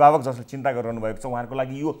यहाँ अभिभावक जसले चिन्ता गरिरहनु भएको छ उहाँहरूको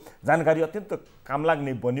लागि यो जानकारी अत्यन्त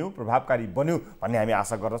कामलाग्ने बन्यो, प्रभावकारी बन्यो भन्ने हामी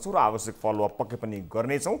आशा गर्दछौँ र आवश्यक फलोअप पक्कै पनि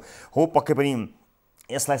गर्नेछौँ। पक्कै पनि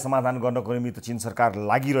यसलाई समाधान गर्नको निमित्त चीन सरकार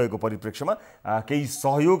लागिरहेको परिप्रेक्ष्यमा केही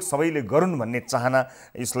सहयोग सबैले गरून् भन्ने चाहना,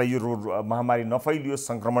 यसलाई यो महामारी नफैलियोस्,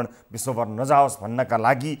 सङ्क्रमण विश्वभर नजाओस् भन्नका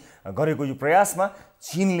लागि गरेको यो प्रयासमा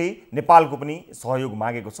चीनले नेपालको पनि सहयोग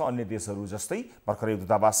मागेको छ। अन्य देशहरू जस्तै भर्खरै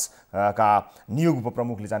दूतावासका नियोग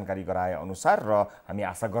उपप्रमुखले जानकारी गराए अनुसार र हामी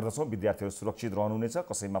आशा गर्दछौँ विद्यार्थीहरू सुरक्षित रहनुहुनेछ,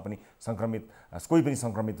 कसैमा पनि कोही पनि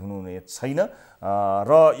सङ्क्रमित हुनुहुने छैन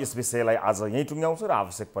र यस विषयलाई आज यहीँ टुङ्ग्याउँछौँ र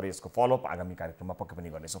आवश्यक परे यसको फलोअप आगामी कार्यक्रममा पक्कै पनि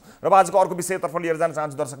गर्नेछौँ। र आजको अर्को विषयतर्फ लिएर जान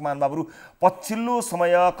चाहन्छु दर्शक महानुभावहरू। पछिल्लो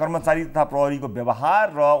समय कर्मचारी तथा प्रहरीको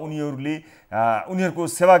व्यवहार र उनीहरूको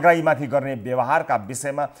सेवाग्राहीमाथि गर्ने व्यवहारका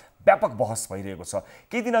विषयमा व्यापक बहस भइरहेको छ।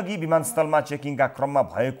 केही दिन अघि विमानस्थलमा चेकिङका क्रममा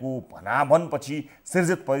भएको भनाभनपछि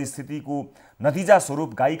सिर्जित परिस्थितिको नतिजा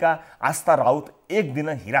स्वरूप गायिका आस्था राउत एक दिन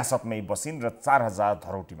हिरासतमै बसिन् र 4000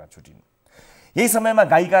 धरौटीमा छुटिन्। यही समयमा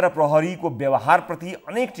गायिका र प्रहरीको व्यवहारप्रति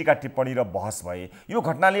अनेक टीका टिप्पणी र बहस भए। यो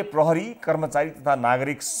घटनाले प्रहरी, कर्मचारी तथा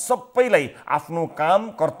नागरिक सबैलाई आफ्नो काम,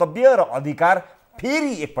 कर्तव्य र अधिकार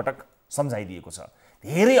फेरि एकपटक सम्झाइदिएको छ।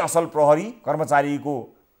 धेरै असल प्रहरी कर्मचारीको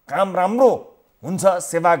काम राम्रो हुन्छ,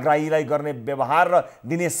 सेवाग्राहीलाई गर्ने व्यवहार र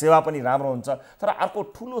दिने सेवा पनि राम्रो हुन्छ। तर अर्को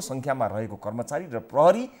ठुलो सङ्ख्यामा रहेको कर्मचारी र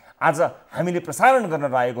प्रहरी आज हामीले प्रसारण गर्न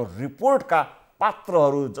लागेको रिपोर्टका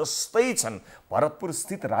पात्रहरू जस्तै छन्। भरतपुर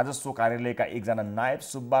स्थित राजस्व कार्यालयका एकजना नायब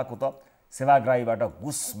सुब्बाको त सेवाग्राहीबाट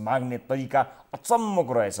घुस माग्ने तरिका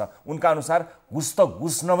अचम्मको रहेछ। उनका अनुसार घुस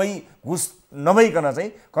नभइकन चाहिँ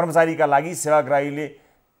कर्मचारीका लागि सेवाग्राहीले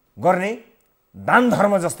गर्ने दान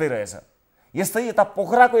धर्म जस्तै रहेछ। यस्तै यता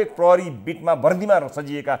पोखराको एक प्रहरी बिटमा वर्दीमा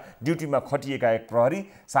सजिएका ड्युटीमा खटिएका एक प्रहरी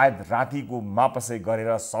सायद रातिको मापसै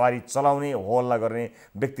गरेर सवारी चलाउने होहल्ला गर्ने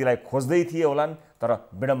व्यक्तिलाई खोज्दै थिए होलान्,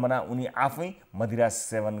 तर विडम्बना उनी आफै मदिरा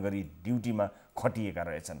सेवन गरी ड्युटीमा खटिएका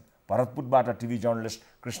रहेछन्। भरतपुरबाट टिभी जर्नलिस्ट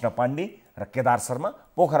कृष्ण पाण्डे र केदार शर्मा,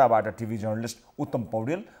 पोखराबाट टिभी जर्नलिस्ट उत्तम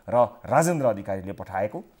पौडेल र राजेन्द्र अधिकारीले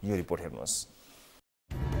पठाएको यो रिपोर्ट हेर्नुहोस्।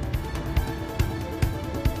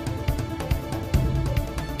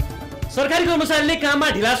 सरकारी कर्मचारीले काममा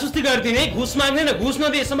ढिलासुस्ती गरिदिने, घुस माग्ने र घुस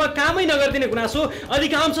नदिएसम्म कामै नगरिदिने गुनासो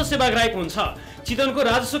अधिकांश सेवाग्राहीको हुन्छ। चितवनको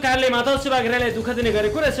राजस्व कार्यालयमा त सेवाग्राहीलाई दुःख दिने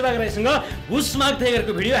गरेको र सेवाग्राहीसँग घुस माग्दै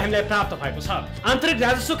गरेको भिडियो हामीलाई प्राप्त भएको छ। आन्तरिक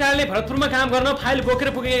राजस्व कार्यालय भरतपुरमा काम गर्न फाइल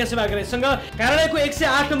बोकेर पुगेका सेवाग्राहीसँग कार्यालयको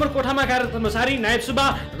 108 नम्बर कोठामा कार्यरत कर्मचारी नायब सुब्बा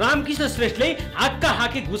रामकृष्ण श्रेष्ठले हाक्का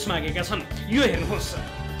हाकी घुस मागेका छन्। यो हेर्नुहोस्।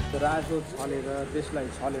 राजस्व छलेर, देशलाई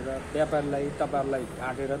छलेर, व्यापारलाई तपाईँहरूलाई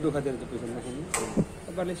ढाँटेर दुःख दिएर चाहिँ पैसा नखाने,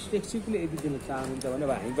 तपाईँहरूले फ्लेक्सिबली यदि दिन चाहनुहुन्छ भने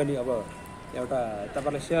अब हामी पनि अब एउटा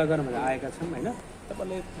तपाईँहरूलाई सेवा गर्न भनेर आएका छौँ होइन।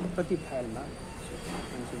 तपाईँहरूले प्रति फाइलमा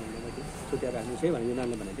छुट्याएर राख्नुहोस् है भनेर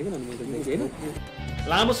नानीले भनेको थियो कि होइन।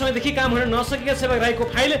 लामो समयदेखि काम हुन नसकेका सेवाग्राहीको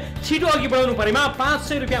फाइल छिटो अघि बढाउनु परेमा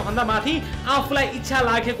 500 रुपियाँ भन्दा माथि आफूलाई इच्छा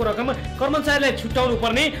लागेको रकम कर्मचारीलाई छुट्याउनु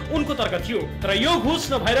पर्ने उनको तर्क थियो। तर यो घुस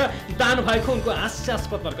नभएर दान भएको उनको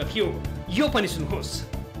हास्यास्पद तर्क थियो। यो पनि सुन्नुहोस्।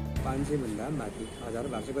 500 भन्दा माथि 1000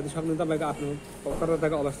 भएको कति सक्नु तपाईँको आफ्नो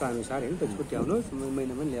कर्तव्यको अवस्था अनुसार होइन त छुट्याउनुहोस्,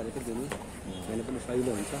 महिनामा ल्याएर चाहिँ दिनु भने पनि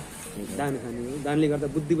सजिलो हुन्छ। दान खाने हो, दानले गर्दा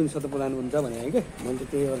बुद्धि पनि सतप्रदान हुन्छ भने है क्या। मैले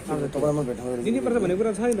त त्यही तपाईँमा भेटाउनु दिनुपर्छ भन्ने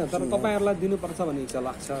कुरा छैन, तर तपाईँहरूलाई दिनुपर्छ भन्ने इच्छा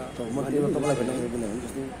लाग्छ। तपाईँलाई भेटाउनु किन भने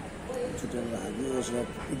जस्तै छुट्याएर हामी यसमा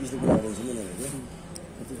किसिमको कुरा गरेको छ नि क्या।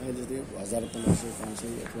 कति फाइल जस्तै 1000, 1500,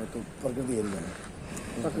 500 अथवा त्यो प्रकृति हेरिँदैन,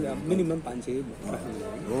 मिनिमम 500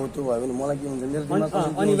 हो। त्यो भयो भने मलाई के हुन्छ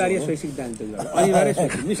अनिवार्य स्वैच्छिक दान त अनिवार्य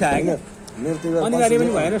स्वैच्छिक मिसायो अनिवार्य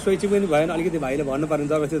पनि भएन, स्वैच्छिक पनि भएन। अलिकति भाइले भन्नु पर्ने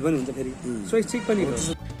जबरजस्ती पनि हुन्छ, फेरि स्वैच्छिक पनि हो।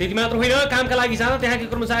 त्यति मात्र होइन, कामका लागि जाँदा त्यहाँका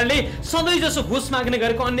कर्मचारीले सधैँ जसो घुस माग्ने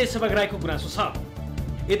गरेको अन्य सेवाग्राहीको गुनासो छ।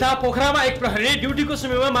 यता पोखरामा एक प्रहरीले ड्युटीको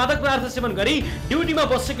समयमा मादक पदार्थ सेवन गरी ड्युटीमा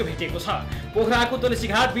बसेको भेटिएको छ। पोखराको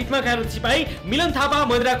तुलसीघाट बिटमा कार्यरत सिपाही मिलन थापा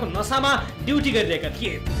मदिराको नसामा ड्युटी गरिरहेका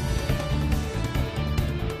थिए।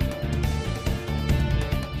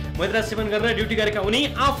 मदिरा सेवन गरेर ड्युटी गरेका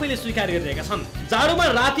उनी आफैले स्वीकार गरिरहेका छन्। जाडोमा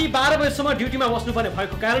राति 12 बजेसम्म ड्युटीमा बस्नुपर्ने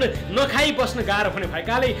भएको कारण नखाई बस्न गाह्रो हुने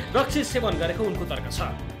भएकाले रक्सी सेवन गरेको उनको तर्क छ।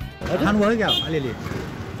 खानुभयो क्या अलिअलि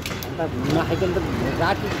नखाइकन त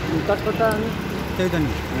राति कटकट अनि त्यही त नि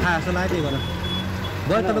खाए जस्तो लाग्यो, त्यही भएर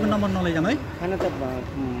भयो। तपाईँको नम्बर नलैजाउँ है, खाना त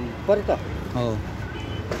पऱ्यो त हो।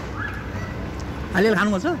 अलिअलि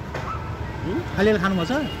खानुभएको छ, अलिअलि खानुभएको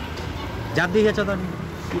छ, झाप देखेको छ त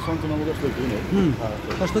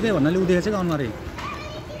कस्तो के भन्नाले उ देखेको छ कि अनुहारै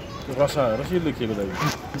रसिलो लेखिएको दाइ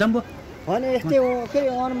जम्बो होइन यस्तै हो के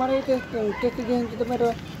अनुहारै त्यति देखिन्छ त मेरो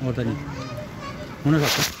हो त नि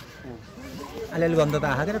हुनसक्छ। अलिअलि गन्ध त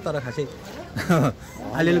आएको तर खासै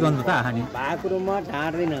अलिअलि गन्ध त आएको नि भएको कुरोमा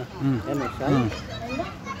ढाँट्दैन हेर्नुहोस् है।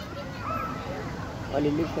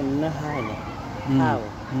 अलिअलि नखाएन खाऊ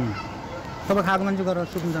तपाईँ खाएको मान्छे गरेर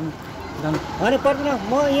सुत्नु जानु होइन पर्दैन,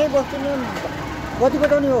 म यहीँ बस्छु नि। कति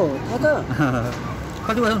बजाउने हो थाहा छ?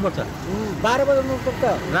 कति बजाउनु पर्छ? 12 बजाउनु पर्छ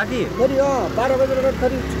राति, फेरि 12 बजेर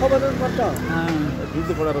फेरि 6 बजाउनु पर्छ।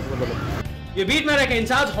 यो बिटमा रहेका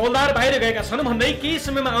इन्चार्ज हौलदार बाहिर गएका छन् भन्दै केही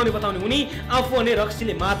समयमा आउने बताउने उनी आफू अनि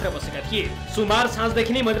रक्सीले मात्र बसेका थिए। सोमबार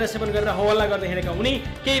साँझदेखि नै मदिरा सेवन गरेर हवाला गर्दै हिँडेका उनी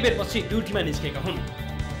केही बेरपछि ड्युटीमा निस्केका हुन्।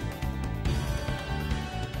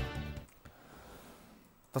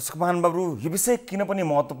 दर्शक महानुभावहरू, यो विषय किन पनि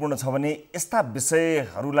महत्त्वपूर्ण छ भने यस्ता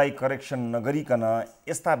विषयहरूलाई करेक्सन नगरिकन,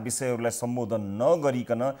 यस्ता विषयहरूलाई सम्बोधन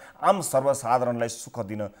नगरिकन आम सर्वसाधारणलाई सुख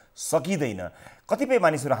दिन सकिँदैन। कतिपय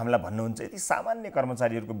मानिसहरू हामीलाई भन्नुहुन्छ यति सामान्य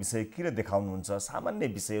कर्मचारीहरूको विषय किन देखाउनुहुन्छ, सामान्य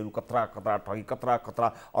विषयहरू कत्रा कत्रा ठगी कत्रा कत्रा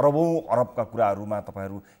अरबौँ अरबका कुराहरूमा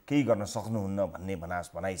तपाईँहरू केही गर्न सक्नुहुन्न भन्ने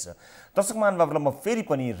भनाइ छ। दर्शक महानुभावहरूलाई म फेरि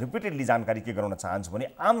पनि रिपिटेडली जानकारी के गराउन चाहन्छु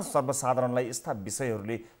भने आम सर्वसाधारणलाई यस्ता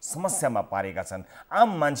विषयहरूले समस्यामा पारेका छन्।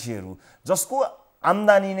 आम मान्छेहरू जसको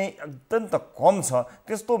आम्दानी नै अत्यन्त कम छ,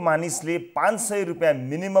 त्यस्तो मानिसले 500 रुपियाँ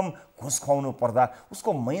मिनिमम घुस खुवाउनु पर्दा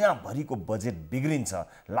उसको महिनाभरिको बजेट बिग्रिन्छ।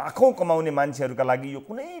 लाखौँ कमाउने मान्छेहरूका लागि यो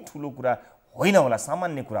कुनै ठुलो कुरा होइन होला,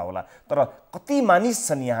 सामान्य कुरा होला। तर कति मानिस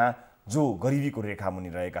छन् यहाँ जो गरिबीको रेखामुनि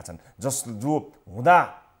रहेका छन्, जो हुँदा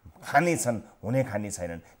खाने छन्, हुने खाने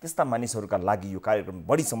छैनन्। त्यस्ता मानिसहरूका लागि यो कार्यक्रम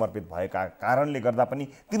बढी समर्पित भएका कारणले गर्दा पनि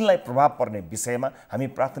तिनलाई प्रभाव पर्ने विषयमा हामी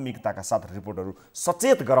प्राथमिकताका साथ रिपोर्टहरू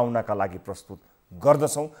सचेत गराउनका लागि प्रस्तुत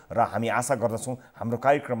गर्दछौँ र हामी आशा गर्दछौँ हाम्रो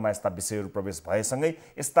कार्यक्रममा यस्ता विषयहरू प्रवेश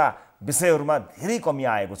भएसँगै यस्ता विषयहरूमा धेरै कमी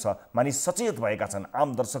आएको छ। मानिस सचेत भएका छन्।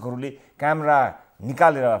 आम दर्शकहरूले क्यामेरा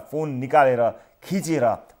निकालेर, फोन निकालेर खिचेर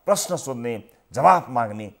प्रश्न सोध्ने, जवाफ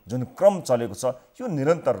माग्ने जुन क्रम चलेको छ यो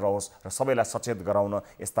निरन्तर रहोस् र सबैलाई सचेत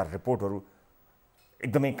गराउन यस्ता रिपोर्टहरू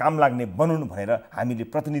एकदमै काम लाग्ने बनुन् भनेर हामीले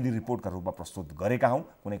प्रतिनिधि रिपोर्टका रूपमा प्रस्तुत गरेका हौँ।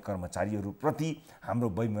 कुनै कर्मचारीहरूप्रति हाम्रो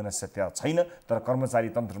वैमनस्यता छैन, तर कर्मचारी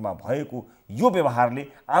तन्त्रमा भएको यो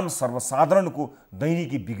व्यवहारले आम सर्वसाधारणको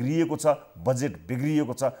दैनिकी बिग्रिएको छ, बजेट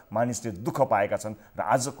बिग्रिएको छ, मानिसले दुःख पाएका छन् र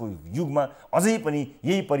आजको युगमा अझै पनि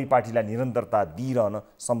यही परिपाटीलाई निरन्तरता दिइरहन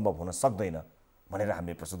सम्भव हुन सक्दैन भनेर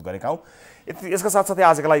हामीले प्रस्तुत गरेका हौँ। यसका साथसाथै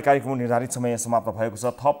आजका लागि कार्यक्रम निर्धारित समय समाप्त भएको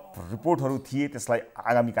छ। थप रिपोर्टहरू थिए, त्यसलाई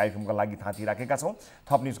आगामी कार्यक्रमका लागि थाँती राखेका छौँ।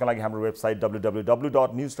 थप न्युजका लागि हाम्रो वेबसाइट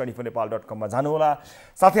www.news24nepal.com मा जानुहोला।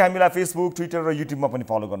 साथै हामीलाई फेसबुक, ट्विटर र युट्युबमा पनि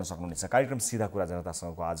फलो गर्न सक्नुहुनेछ। कार्यक्रम सिधा कुरा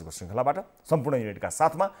जनतासँगको आजको श्रृङ्खलाबाट सम्पूर्ण युनिटका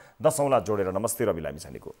साथमा 10 औँला जोडेर नमस्ते रवि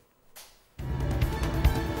लामिछानेको।